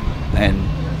 and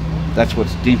that's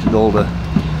what's dented all the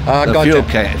fuel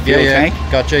tank.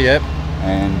 Gotcha, yep.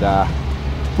 And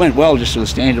went well just with a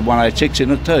standard 186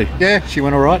 in it too. Yeah, she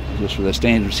went all right. Just with a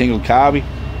standard single carby,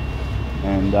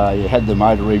 and you had the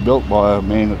motor rebuilt by a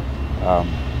man at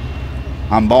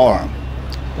Umbyram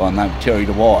by the name of Terry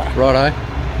Dwyer. Righto.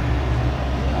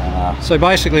 So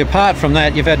basically, apart from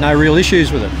that, you've had no real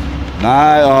issues with it? No,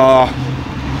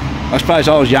 I suppose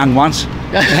I was young once.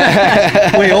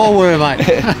 We all were, mate.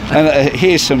 And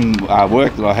here's some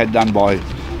work that I had done by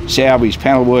Sowerby's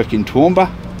Panel Work in Toowoomba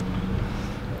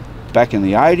back in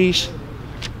the 80s.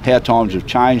 How times have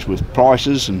changed with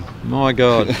prices and... My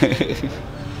God,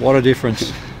 what a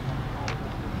difference.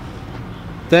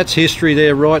 That's history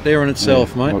there, right there in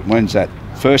itself, mate. When's that?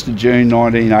 1st of June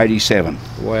 1987.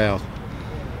 Wow.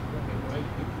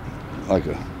 Like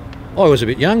I was a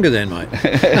bit younger then, mate.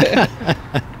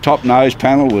 Top nose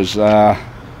panel was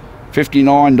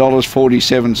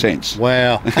 $59.47.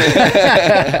 Wow.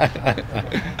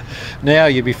 Now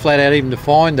you'd be flat out even to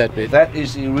find that bit. That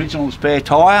is the original spare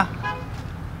tyre.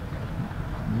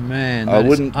 Man, that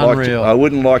is unreal. I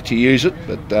wouldn't like to use it,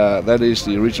 but that is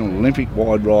the original Olympic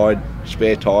wide ride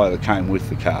spare tyre that came with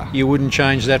the car. You wouldn't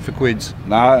change that for quids?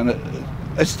 No, and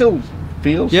it still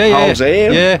feels, holds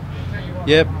air. Yeah,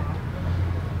 yep.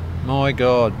 My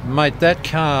God, mate, that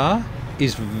car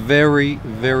is very,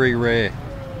 very rare.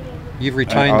 You've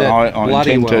retained that bloody well. I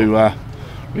intend to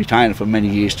retain it for many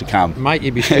years to come. Mate,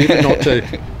 you'd be stupid not to.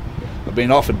 I've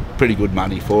been offered pretty good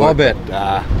money for it. I bet.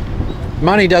 But,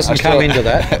 Money doesn't come into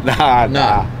that.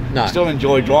 No. Still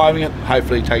enjoy driving it.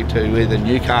 Hopefully take to either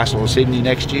Newcastle or Sydney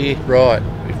next year. Right.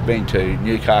 We've been to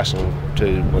Newcastle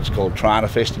to what's called Torana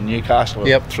Fest in Newcastle.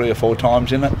 Yep. 3 or 4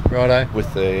 times in it. Righto.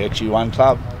 With the XU1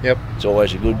 club. Yep. It's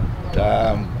always a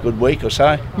good week or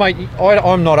so. Mate,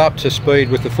 I'm not up to speed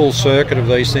with the full circuit of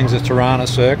these things, the Torana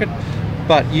circuit,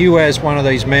 but you as one of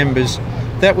these members,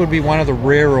 that would be one of the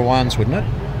rarer ones, wouldn't it?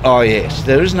 Oh yes,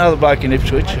 there is another bloke in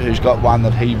Ipswich who's got one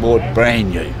that he bought brand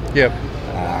new. Yep.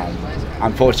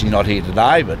 Unfortunately not here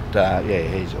today, but yeah,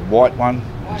 he's a white one.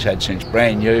 He's had since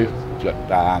brand new. He's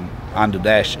got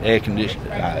under-dash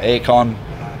aircon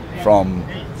from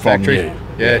Factory.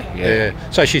 new.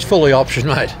 Yeah. So she's fully optioned,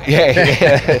 mate.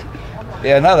 Yeah.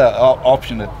 Yeah, another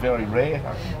option that's very rare,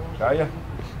 I can show you,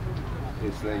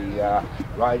 is the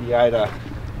radiator.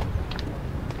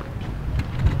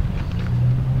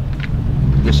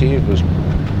 This here was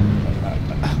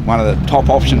one of the top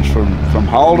options from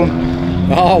Holden.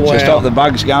 Oh wow! To stop the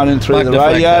bugs going in through the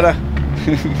radiator.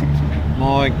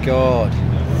 My God,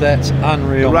 that's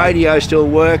unreal. The radio still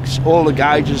works. All the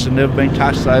gauges have never been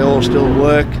touched. They all still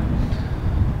work.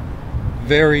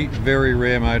 Very, very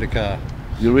rare motor car.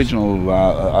 The original,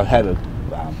 I had a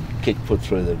kick put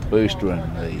through the booster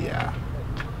and the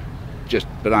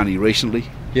but only recently.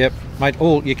 Yep, mate,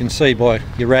 all you can see by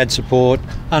your rad support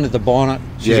under the bonnet,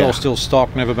 she's all still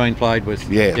stock, never been played with.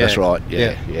 Yeah, that's right,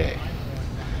 yeah.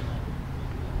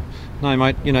 No,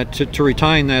 mate, you know, to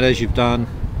retain that as you've done,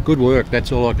 good work,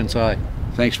 that's all I can say.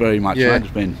 Thanks very much, mate,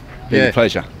 it's been a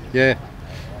pleasure. Yeah,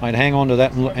 mate, hang on to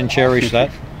that and cherish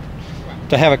that.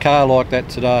 To have a car like that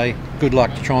today, good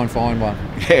luck to try and find one.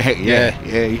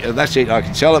 Yeah, that's it. I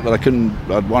can sell it, but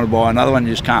I'd want to buy another one.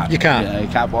 You just can't. You can't. You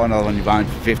can't buy another one you've owned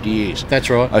for 50 years. That's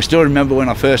right. I still remember when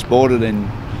I first bought it,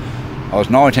 I was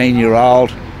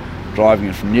 19-year-old, driving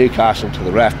it from Newcastle to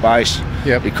the RAF base.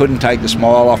 Yep. You couldn't take the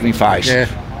smile off my face. Yeah.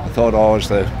 I thought I was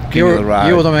the king of the road.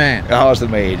 You were the man. I was the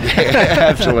man,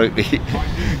 absolutely.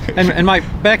 And mate,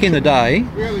 back in the day,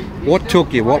 what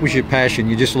took you? What was your passion?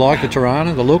 You just liked the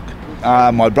Torana, the look?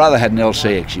 My brother had an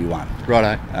LC XU1.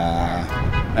 Righto.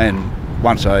 And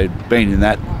once I'd been in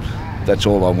that, that's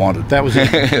all I wanted. That was it.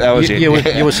 That was it. You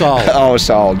were sold. I was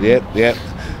sold, yep.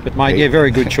 But mate,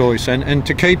 very good choice. And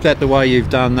to keep that the way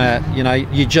you've done that, you know,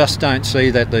 you just don't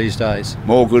see that these days.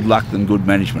 More good luck than good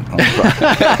management.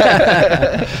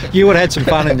 You would have had some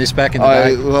fun in this back in the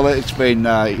day. Well, it's been,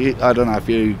 I don't know if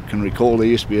you can recall, there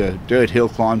used to be a dirt hill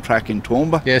climb track in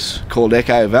Toowoomba. Yes. Called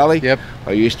Echo Valley. Yep.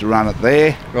 I used to run it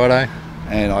there. Righto.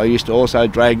 And I used to also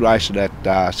drag race it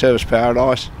at Service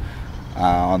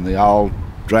on the old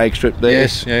drag strip there.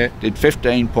 Yes, yeah. Did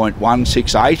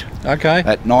 15.168. Okay.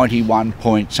 At 91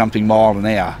 point something mile an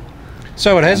hour.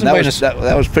 So it hasn't been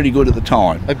that was pretty good at the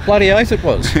time. A bloody oath it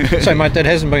was. So mate, that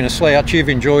hasn't been a slouch. You've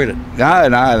enjoyed it. No,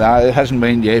 it hasn't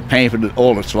been pampered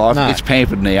all its life. No. It's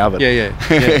pampered now, but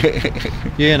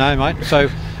Yeah, no, mate. So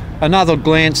another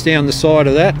glance down the side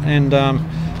of that, and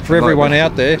for everyone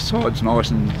out there, the side's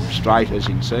nice and straight, as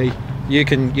you can see. You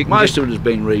can most of it has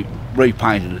been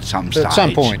repainted at some stage. At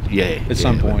some point. At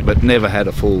some point. But never had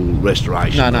a full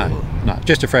restoration. No,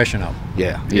 just to freshen up.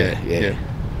 Yeah.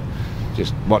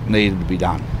 Just what needed to be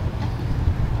done.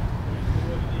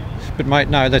 But mate,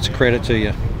 no, that's a credit to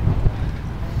you.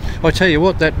 I tell you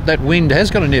what, that wind has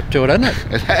got a nip to it, hasn't it?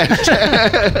 It has.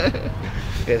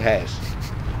 It has.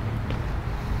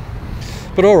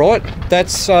 But all right,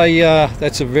 that's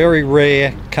a very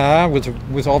rare car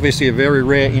with obviously a very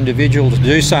rare individual to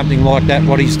do something like that.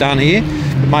 What he's done here,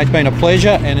 but mate, it's been a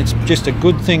pleasure, and it's just a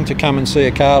good thing to come and see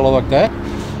a car like that.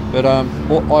 But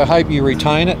well, I hope you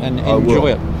retain it and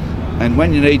enjoy it. And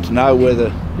when you need to know where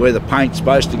the paint's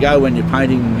supposed to go when you're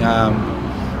painting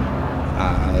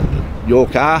your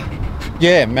car,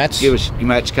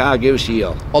 Matt's car, give us a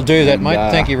yell. I'll do that,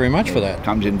 mate. Thank you very much for that.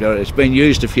 Comes in it's been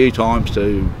used a few times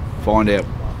to find out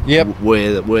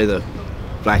where the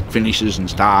black finishes and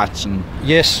starts, and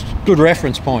yes, good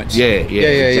reference points. Yeah,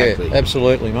 exactly.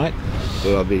 Absolutely, mate.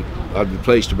 Well, I'd be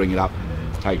pleased to bring it up,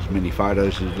 take as many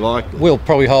photos as you like. We'll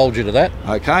probably hold you to that.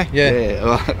 Okay.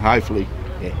 Yeah. Hopefully.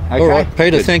 Yeah. Okay. All right,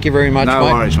 Peter. Good. Thank you very much, mate. No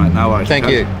worries, mate. No worries. Thank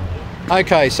you.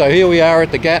 Okay, so here we are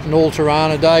at the Gatton Auto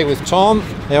Dealership Day with Tom.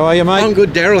 How are you, mate? I'm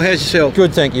good, Darryl. How's yourself?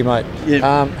 Good, thank you, mate.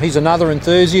 Yeah. He's another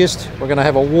enthusiast. We're going to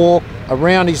have a walk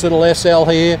around his little SL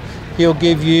here. He'll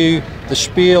give you the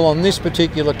spiel on this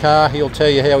particular car. He'll tell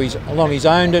you how long he's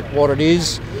owned it, what it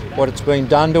is, what it's been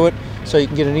done to it, so you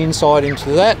can get an insight into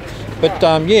that. But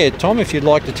yeah, Tom, if you'd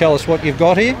like to tell us what you've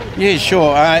got here. Yeah,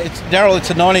 sure. It's Darryl.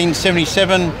 It's a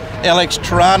 1977 LX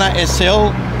Torana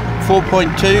SL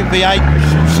 4.2 V8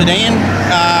 sedan,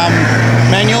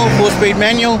 manual, 4-speed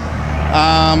manual.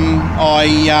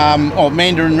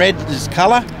 Mandarin red is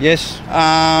colour. Yes.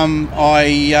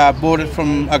 I bought it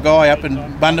from a guy up in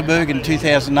Bundaberg in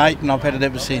 2008, and I've had it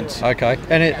ever since. Okay.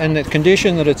 And the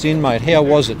condition that it's in, mate, how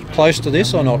was it? Close to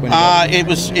this or not? When you got it?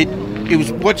 It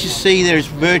was what you see there is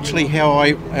virtually how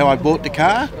I bought the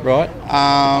car. Right.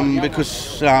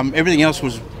 Because everything else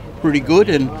was pretty good,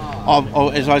 and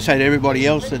as I say to everybody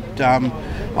else that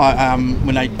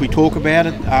when we talk about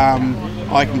it,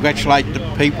 I congratulate the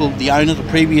people, the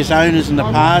previous owners in the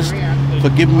past, for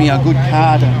giving me a good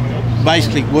car to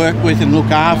basically work with and look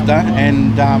after,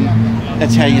 and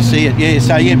that's how you see it. Yeah.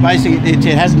 So yeah, basically it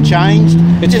hasn't changed.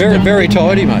 It's very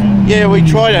tidy, mate. Yeah, we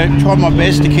try my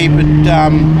best to keep it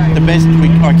the best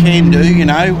I can do.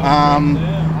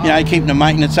 Keeping the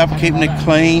maintenance up, keeping it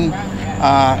clean,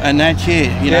 and that's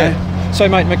you know. So,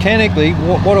 mate, mechanically,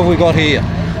 what have we got here?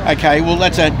 Okay, well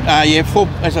that's as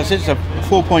I said, it's a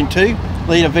 4.2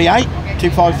 litre V8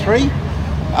 253.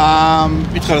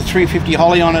 It's got a 350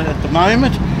 Holly on it at the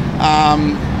moment.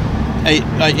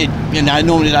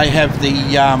 Normally they have the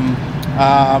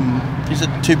is it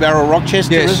 2-barrel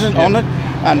Rochester, isn't it, on it?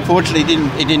 Unfortunately,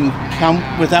 it didn't come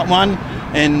with that one,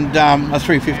 and a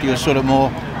 350 was sort of more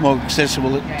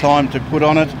accessible at the time to put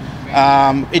on it.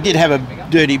 It did have a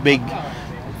dirty big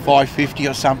 550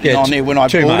 or something on there when I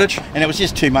bought it, and it was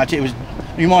just too much.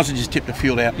 You might as well just tip the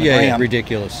fuel out in the ground. Yeah,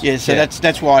 ridiculous. Yeah, so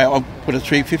that's why I put a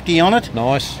 350 on it.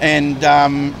 Nice. And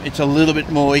it's a little bit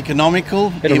more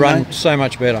economical. It'll run so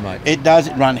much better, mate. It does.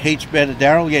 It run heaps better,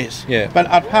 Darryl. Yes. Yeah. But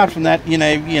apart from that,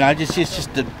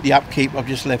 just the upkeep. I've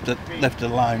just left it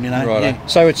alone. Right. Yeah.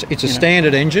 So it's a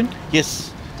standard engine.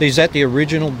 Yes. Is that the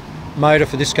original motor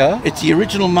for this car? It's the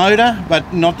original motor,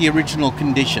 but not the original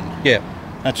condition. Yeah.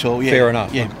 That's all. Yeah. Fair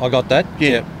enough. Yeah. I got that.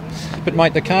 Yeah. But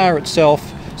mate, the car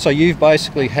itself. So you've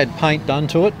basically had paint done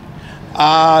to it?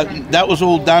 That was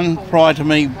all done prior to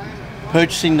me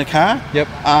purchasing the car. Yep.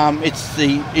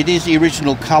 It is the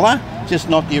original colour, just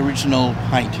not the original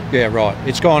paint. Yeah, right.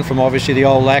 It's gone from obviously the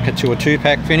old lacquer to a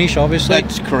 2-pack finish, obviously.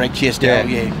 That's correct. Yes, Darryl.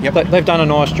 Yeah. Yep. They've done a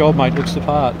nice job, mate. Looks the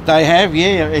part. They have.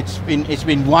 Yeah. It's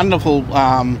been wonderful.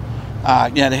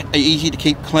 They're easy to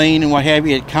keep clean and what have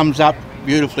you. It comes up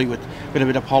beautifully with a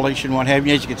bit of polish and what have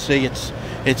you. As you can see,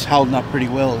 it's holding up pretty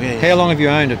well. Yeah. How long have you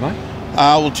owned it, mate?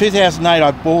 Well, 2008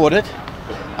 I bought it.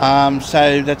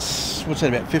 So that's what's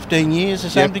that, about 15 years or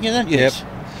something? Yep. Yes.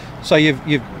 Yep. So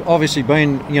you've obviously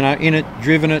been in it,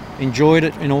 driven it, enjoyed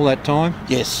it in all that time.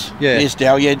 Yes. Yeah. Yes,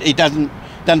 Dal. Yeah. It doesn't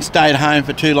stay at home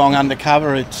for too long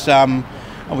undercover. It's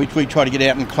we try to get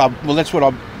out and club. Well, that's what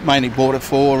I mainly bought it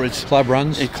for. It's club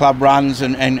runs. It's club runs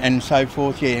and so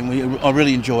forth. Yeah. And I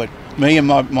really enjoy it. Me and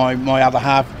my other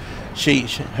half.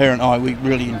 Her and I, we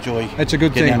really enjoy. It's a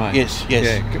good thing, mate. Yes.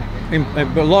 Yeah.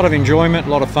 A lot of enjoyment, a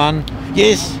lot of fun.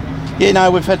 Yes. Yeah. No,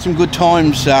 we've had some good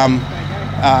times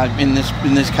in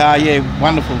this car. Yeah,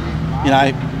 wonderful.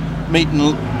 Meeting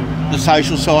the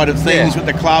social side of things with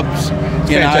the clubs.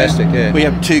 Fantastic. Yeah. We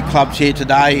have 2 clubs here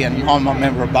today, and I'm a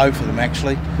member of both of them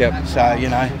actually. Yep. So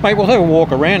mate, we'll have a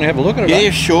walk around and have a look at it. Yeah,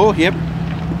 mate. Sure. Yep.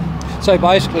 So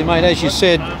basically, mate, as you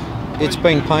said, it's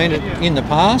been painted in the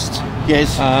past.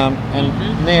 Yes.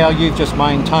 And now you've just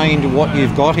maintained what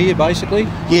you've got here, basically.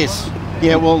 Yes.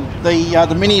 Yeah. Well,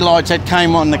 the mini lights that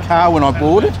came on the car when I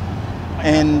bought it,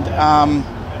 and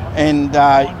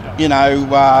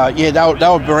they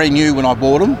were very new when I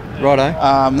bought them. Righto.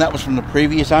 That was from the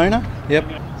previous owner. Yep.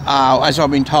 As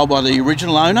I've been told by the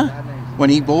original owner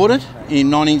when he bought it in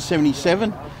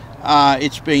 1977,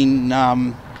 it's been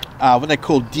what they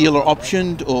call dealer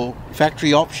optioned or factory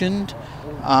optioned.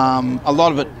 A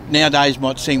lot of it nowadays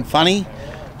might seem funny.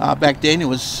 Back then it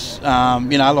was,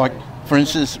 like for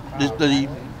instance, the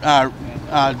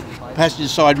passenger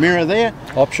side mirror there.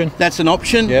 Option. That's an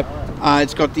option. Yep.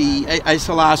 It's got the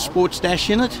SLR Sports Dash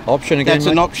in it. Option again. That's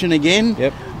an option again.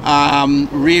 Yep.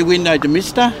 Rear window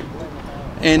demister.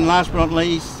 And last but not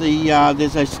least,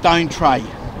 there's a stone tray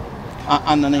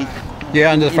underneath.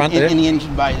 Yeah, under the front there. In the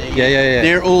engine bay there. Yeah.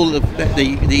 They're all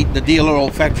the dealer or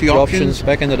factory options.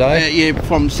 Back in the day.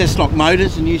 From Cessnock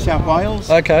Motors in New South Wales.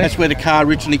 Okay. That's where the car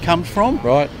originally comes from.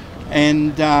 Right.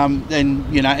 And then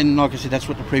and like I said, that's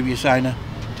what the previous owner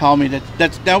told me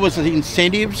that was the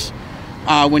incentives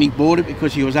when he bought it,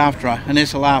 because he was after an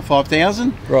SLR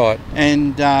 5000. Right.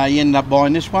 And he ended up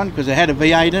buying this one because it had a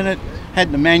V8 in it,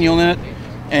 had the manual in it,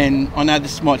 and I know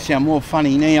this might sound more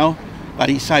funny now, but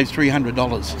he saved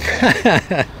 $300.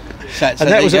 And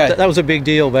that was a big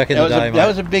deal back in the day, mate. That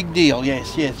was a big deal,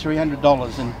 yes,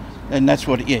 $300, and that's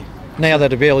what Now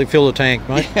that'd barely fill the tank,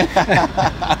 mate.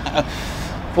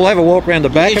 We'll have a walk around the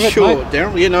back of it, sure, mate.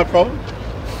 Darryl, no problem.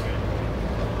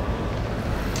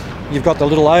 You've got the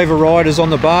little overriders on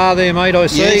the bar there, mate, I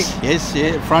see. Yes,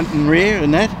 yeah, front and rear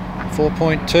and that.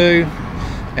 4.2,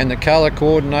 and the colour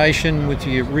coordination with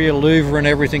your rear louver and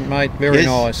everything, mate, very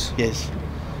nice. Yes.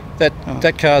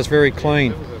 That car's very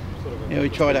clean. Yeah, we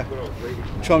try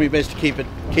my best to keep it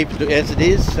as it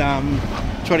is.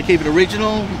 Try to keep it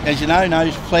original, as you know,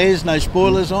 no flares, no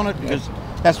spoilers on it, because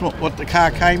that's what the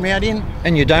car came out in.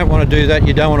 And you don't want to do that.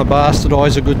 You don't want to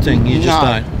bastardise a good thing. You just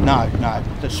don't. No.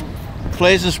 The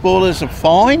flares and spoilers are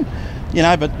fine,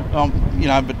 but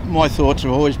my thoughts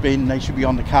have always been they should be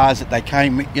on the cars that they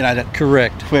came, that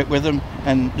correct with them.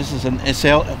 And this is an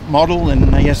SL model,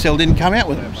 and the SL didn't come out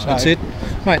with them. So. That's it,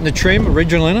 mate. And the trim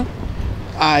original in it?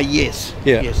 Yes.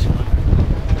 Yeah. Yes.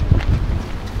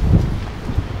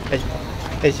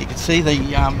 As you can see,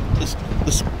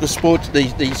 the sports,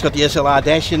 he's got the SLR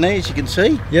dash in there, as you can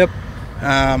see. Yep.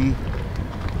 I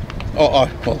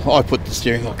put the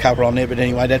steering wheel cover on there, but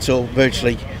anyway, that's all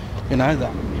virtually,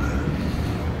 that.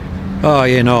 Oh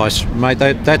yeah, nice, mate.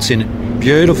 That's in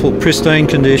beautiful, pristine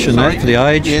condition. That for the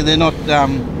age. Yeah, they're not.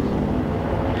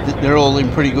 They're all in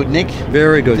pretty good nick.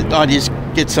 Very good. I just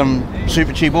get some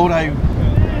super cheap auto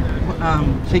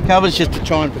seat covers just to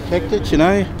try and protect it.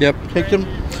 Yep. Protect them.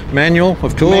 Manual,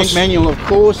 of course. Manual, of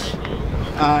course.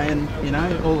 And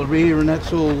all the rear, and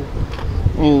that's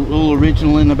all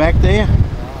original in the back there.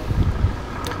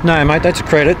 No, mate, that's a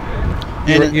credit.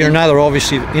 You're another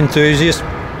obviously enthusiast.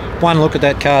 One look at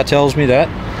that car tells me that.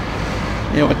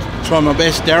 Yeah, I try my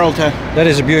best, Darryl. That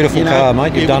is a beautiful car,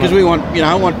 mate. You've done it. Because we want,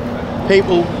 I want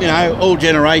people, all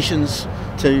generations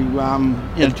to,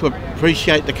 to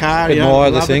appreciate the car. Admire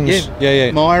the things. Yeah.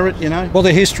 Admire it, Well,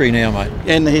 the history now, mate.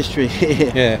 And the history,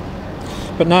 Yeah.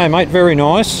 But no, mate, very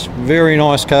nice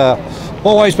car.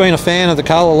 Always been a fan of the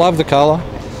colour, love the colour.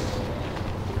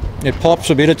 It pops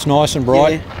a bit, it's nice and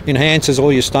bright. Yeah. Enhances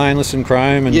all your stainless and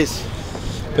chrome. And, yes.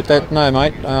 But no,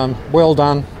 mate, well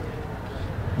done.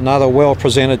 Another well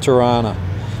presented Torana.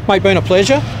 Mate, been a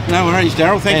pleasure. No worries,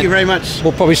 Darryl. Thank you very much.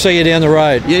 We'll probably see you down the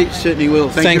road. Yeah, certainly will.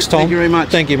 Thanks, Tom. Thank you very much.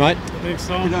 Thank you, mate. Thanks,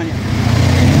 Tom. Good on you.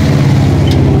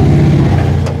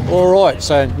 All right,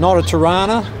 so not a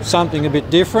Torana, something a bit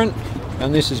different.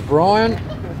 And this is Brian.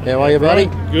 How are you, buddy?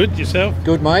 Good, yourself?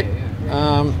 Good, mate.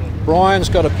 Brian's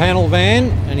got a panel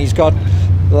van, and he's got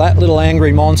that little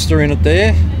angry monster in it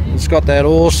there. It's got that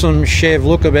awesome Chev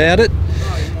look about it.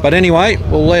 But anyway,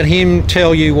 we'll let him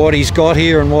tell you what he's got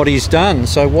here and what he's done.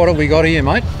 So what have we got here,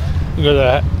 mate? We've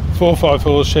got a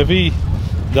 454 Chevy,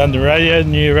 done the radiator,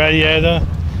 new radiator.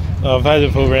 I've had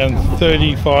it for around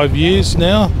 35 years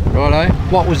now. Righto.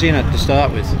 What was in it to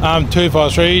start with?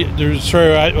 253, the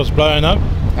 308 was blown up.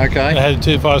 Okay. I had a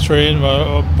 253 in when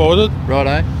I bought it. Righto.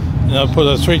 And I put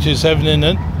a 327 in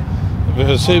it with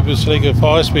a super slicker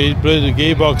 5-speed, blew the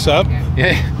gearbox up.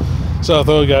 Yeah. So I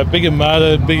thought I'd go bigger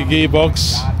motor, bigger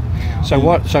gearbox. So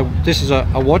what? So this is a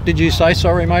what did you say?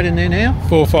 Sorry, mate, in there now?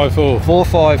 454.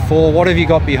 454. What have you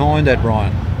got behind that,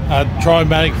 Brian?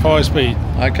 Trimatic 5-speed.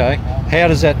 Okay. How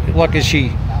does that? Like, is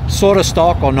she sort of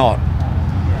stock or not?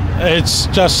 It's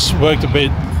just worked a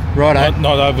bit. Right.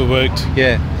 Not overworked.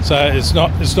 Yeah. So it's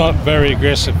not very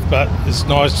aggressive, but it's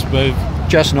nice, smooth.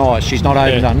 Just nice. She's not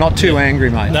overdone. Not too angry,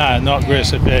 mate. No, not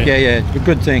aggressive. Yeah. Yeah. A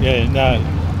good thing. Yeah. No.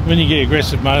 When you get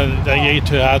aggressive, mate, they get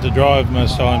too hard to drive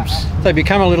most times. They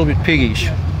become a little bit piggish.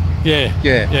 Yeah.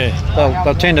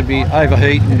 They'll tend to be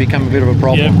overheat and become a bit of a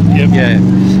problem. Yep.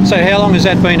 Yeah. So how long has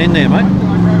that been in there, mate?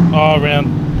 Oh,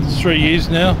 around 3 years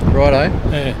now. Righto.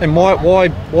 Yeah. And why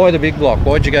the big block?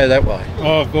 Why'd you go that way?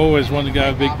 Oh, I've always wanted to go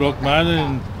a big block motor,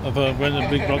 and I thought I went a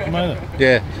big block motor.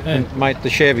 Yeah. And mate,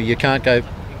 the Chevy, you can't go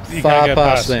far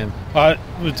past them.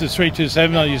 With the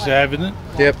 327 I used to have in it.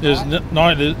 Yep. There's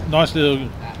nice little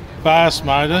fast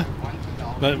motor,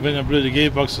 but when I blew the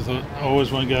gearbox, I thought I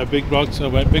always want to go a big block, so I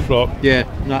went big block. Yeah.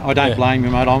 No, I don't blame you,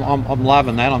 mate. I'm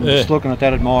loving that. I'm just looking at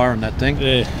that, admiring that thing.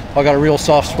 Yeah. I got a real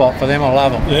soft spot for them. I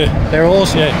love them. Yeah. They're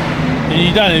awesome. Yeah. And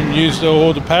you don't even use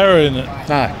all the power in it.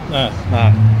 No.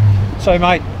 No. So,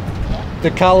 mate, the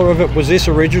colour of it, was this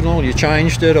original? You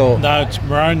changed it, or? No, it's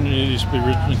maroon. It used to be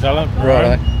original colour.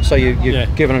 Right. So you've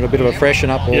given it a bit of a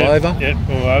freshen up all over? Yep,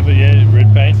 all over, yeah,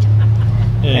 red paint.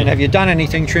 Yeah. And have you done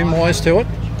anything trim-wise to it?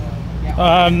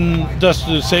 Just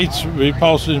the seats,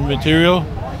 repulsive material.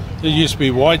 It used to be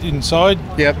white inside.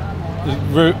 Yep.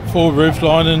 Full roof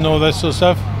line and all that sort of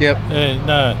stuff. Yep. Yeah,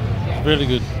 no, it's really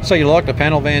good. So you like the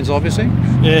panel vans, obviously?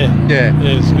 Yeah. Yeah.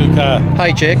 Yeah, it's a good car.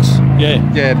 HX?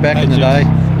 Yeah. Yeah, back HX. in the day.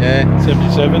 Yeah.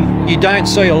 77. You don't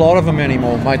see a lot of them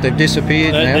anymore, mate. They've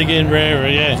disappeared now. They're getting rarer,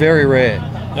 yeah. Very rare.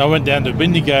 I went down to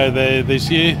Windigo there this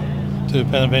year to a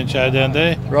panel van show down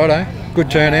there. Righto. Good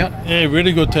turnout. Yeah,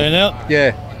 really good turnout.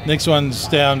 Yeah. Next one's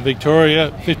down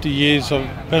Victoria, 50 years of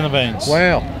Penavines.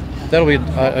 Wow, that'll be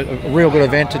a real good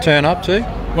event to turn up to.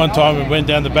 One time we went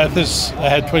down to Bathurst, they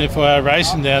had 24-hour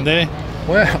racing down there.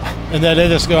 Wow. And they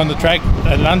let us go on the track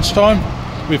at lunchtime.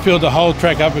 We filled the whole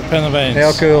track up with Penavines.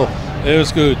 How cool. It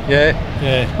was good. Yeah?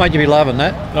 Yeah. Mate, you'll be loving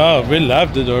that. Oh, we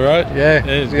loved it, all right. Yeah.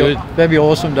 It was good. That'd be an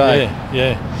awesome day. Yeah,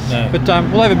 yeah. No. But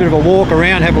we'll have a bit of a walk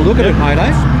around, have a look at it, mate,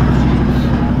 eh?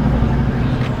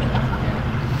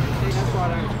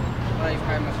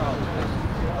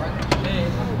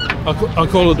 I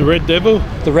call it the Red Devil.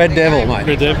 The Red Devil, mate.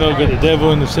 Red Devil, got the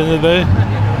devil in the centre there.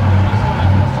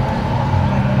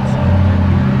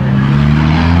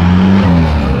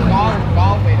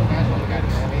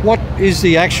 What is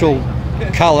the actual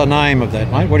colour name of that,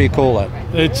 mate? What do you call that?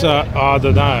 It's, I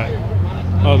don't know.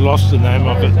 I lost the name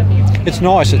of it. It's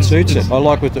nice, it suits it. I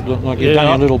like with it, like you've done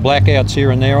your little blackouts here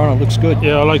and there on it, looks good.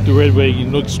 Yeah, I like the red where you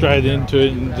can look straight into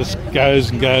it and just goes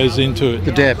and goes into it.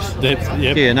 The depth. Depth,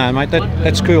 yep. Yeah, no, mate,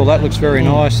 that's cool. That looks very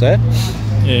nice, that.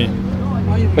 Yeah.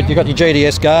 But you got your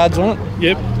GDS guards on it?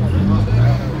 Yep.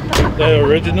 They're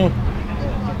original.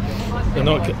 They're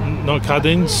not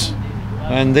cut-ins.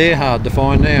 And they're hard to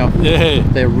find now. Yeah.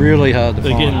 They're really hard to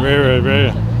find. They're getting rarer and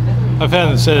rarer. I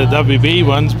found a set of WB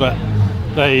ones, but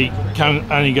they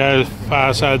only go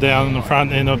far so down on the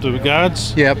front end of the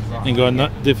guards. Yep. And got a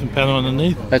different panel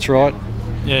underneath. That's right.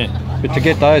 Yeah. But to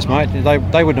get those, mate, they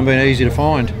wouldn't have been easy to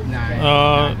find.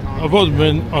 I bought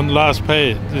them on the last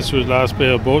pair. This was the last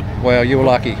pair I bought. Wow, you were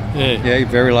lucky. Yeah. Yeah, you're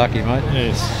very lucky, mate.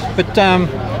 Yes. But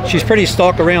she's pretty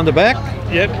stock around the back.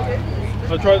 Yep.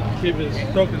 I tried to keep it as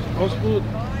stock as possible.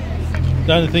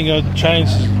 The only thing I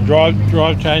changed is drive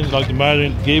change, like the motor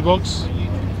and gearbox.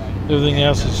 Everything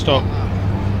else is stock.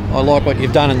 I like what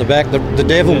you've done in the back, the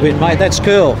devil bit, mate. That's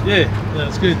cool. Yeah,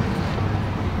 that's good.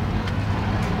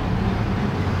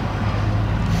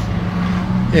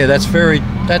 Yeah, that's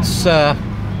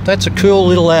a cool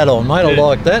little add-on, mate. I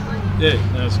like that. Yeah,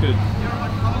 that's good.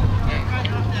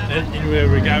 Anywhere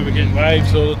we go, we're getting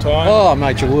waves all the time. Oh,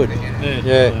 mate, you would.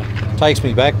 Yeah. Takes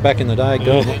me back in the day,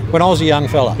 God, when I was a young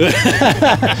fella.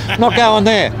 Not going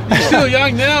there. You're still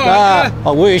young now,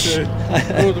 I wish.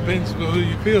 All depends on who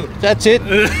you feel. That's it.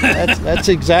 That's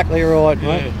exactly right,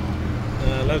 mate.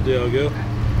 I love the old girl.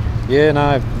 Yeah,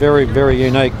 no, very, very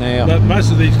unique now. But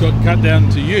most of these got cut down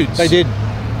to utes. They did.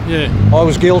 Yeah. I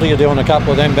was guilty of doing a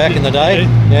couple of them back in the day.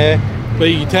 Yeah. But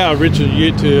you can tell original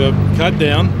ute to a cut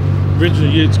down. Original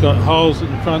ute's got holes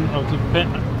in front of the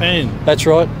pan. That's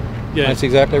right. Yeah. That's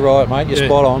exactly right, mate. You're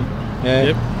spot on. Yeah.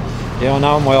 Yep. Yeah, I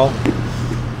know them well.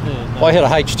 Yeah, no. I had a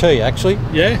HT actually.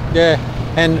 Yeah? Yeah.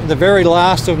 And the very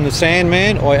last of them, the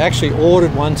Sandman, I actually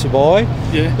ordered one to buy.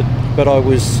 Yeah. But I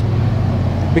was,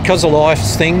 because of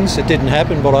life's things, it didn't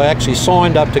happen, but I actually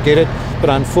signed up to get it, but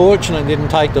unfortunately didn't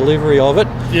take delivery of it.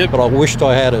 Yep. But I wished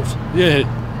I had it. Yeah.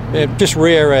 Just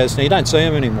rare as, you don't see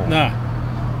them anymore. No.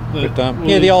 But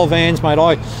yeah, the old vans,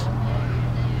 mate,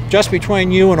 just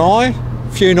between you and I,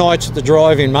 a few nights at the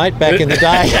drive-in, mate, back in the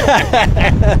day.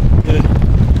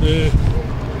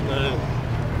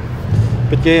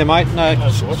 But yeah, mate,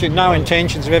 no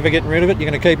intentions of ever getting rid of it. You're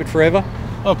going to keep it forever?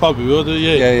 I probably will do,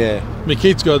 yeah. Yeah. My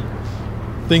kids got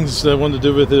things they want to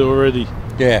do with it already.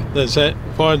 Yeah. That's it.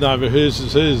 Find over whose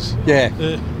is whose. Yeah.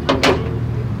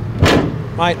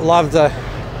 Mate, love the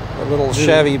little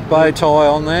shabby bow tie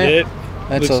on there. Yeah.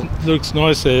 Looks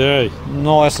nice there, eh?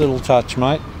 Nice little touch,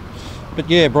 mate. But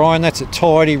yeah, Brian, that's a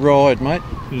tidy ride, mate.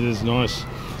 It is nice.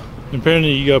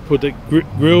 Apparently you got to put the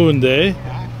grill in there.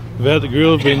 Without the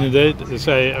grill being in there,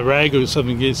 say a rag or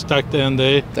something gets stuck down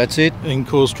there. That's it. And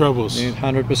cause troubles. Yeah,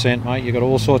 100%, mate. You've got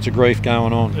all sorts of grief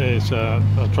going on. Yeah, so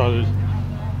I'll try to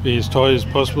be as tight as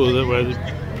possible. That way the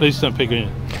police don't pick on you.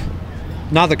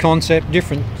 Another concept,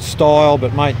 different style,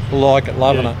 but mate, like it,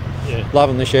 loving it. Yeah.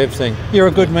 Loving the Chev thing. You're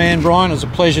a good man, Brian. It's a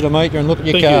pleasure to meet you and look at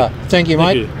your car. Thank you,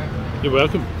 mate. You're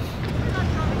welcome.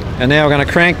 And now we're going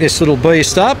to crank this little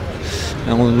beast up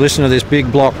and we'll listen to this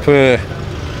big block purr.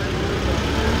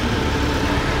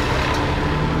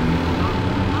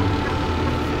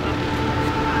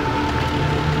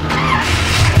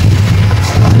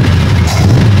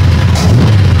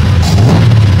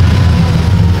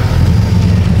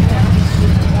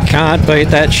 Can't beat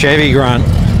that Chevy grunt.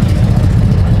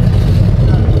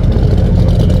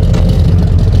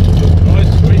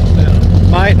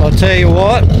 Mate, I'll tell you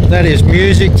what, that is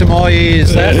music to my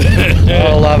ears. That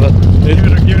I love it. Give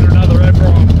it another rep,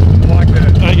 Brian. I like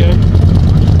that. There you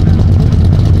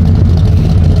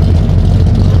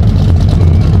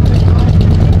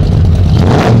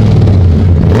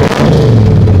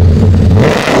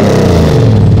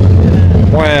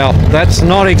go. Wow, that's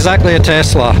not exactly a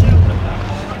Tesla.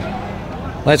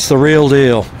 That's the real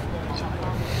deal.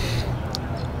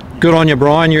 Good on you,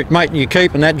 Brian. Mate, you're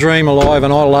keeping that dream alive,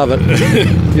 and I love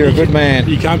it. You're a good man.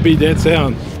 You can't beat that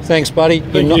sound. Thanks, buddy.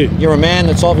 Thank you. You're a man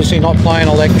that's obviously not playing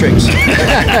electrics.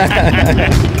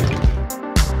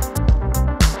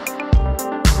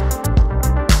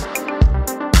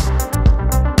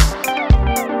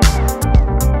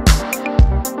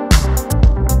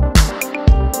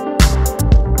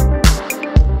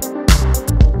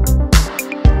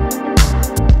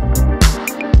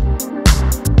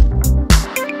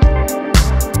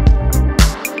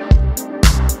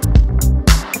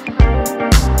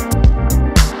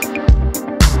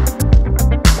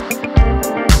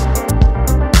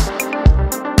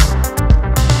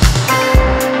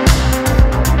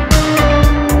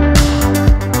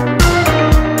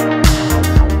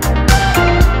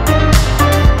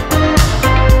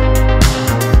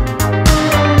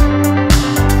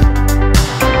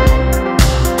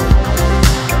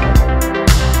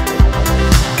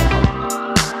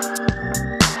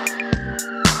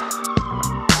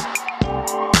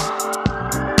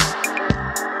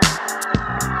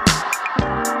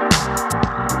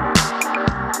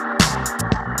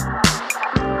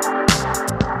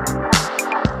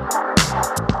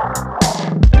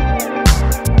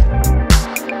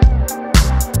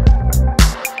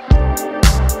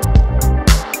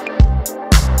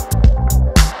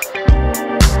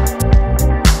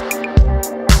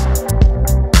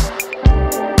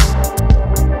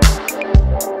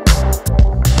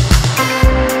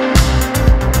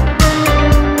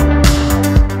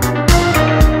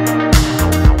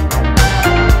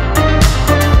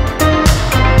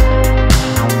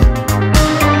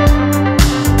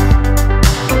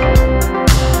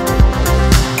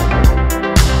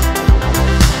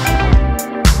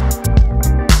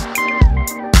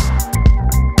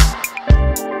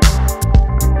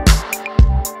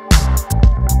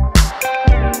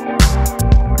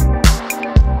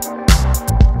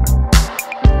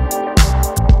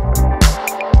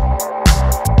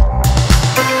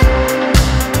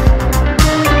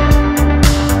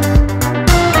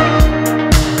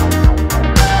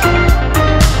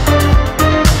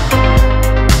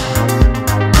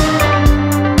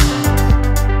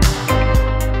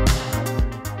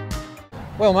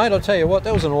 Well, mate, I'll tell you what,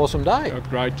 that was an awesome day. A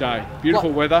great day.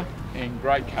 Beautiful weather and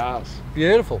great cars.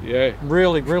 Beautiful. Yeah.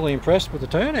 Really, really impressed with the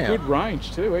turnout. Good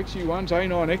range too. XU1s,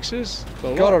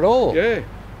 A9Xs. Got it all. Yeah.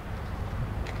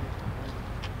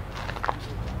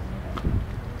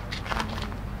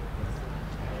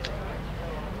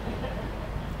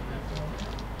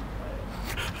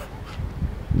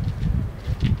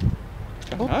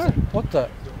 What the?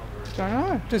 Don't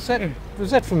know.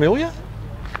 Was that familiar?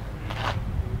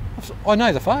 I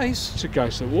know the face. It's a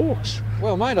ghost that walks.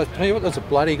 Well, mate, I tell you what, that's a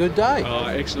bloody good day. Oh,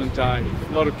 excellent day.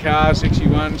 A lot of cars,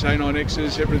 XU1s,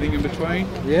 A9Xs, everything in between.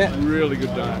 Yeah. Really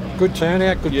good day. Good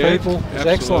turnout, good people. It was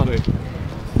excellent.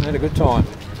 Had a good time.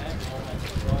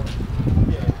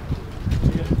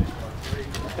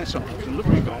 That's not a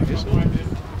delivery bag, is it?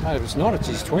 No, it's not. It's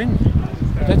his twin.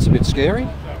 That's a bit scary.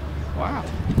 Wow.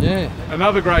 Yeah.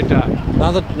 Another great day.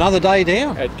 Another day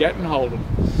down. At Gatton Holden.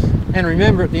 And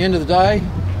remember, at the end of the day,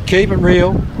 keep it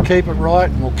real, keep it right,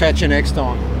 and we'll catch you next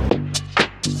time.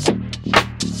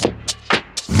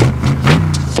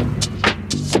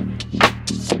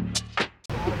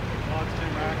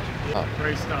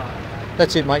 Restart.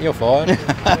 That's it, mate. You're fired.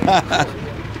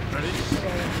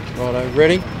 Righto,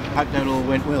 ready? Hope that all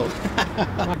went well.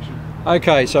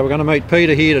 Okay, so we're going to meet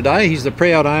Peter here today. He's the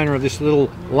proud owner of this little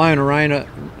Holden Torana.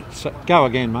 Go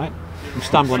again, mate. I'm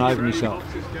stumbling over myself.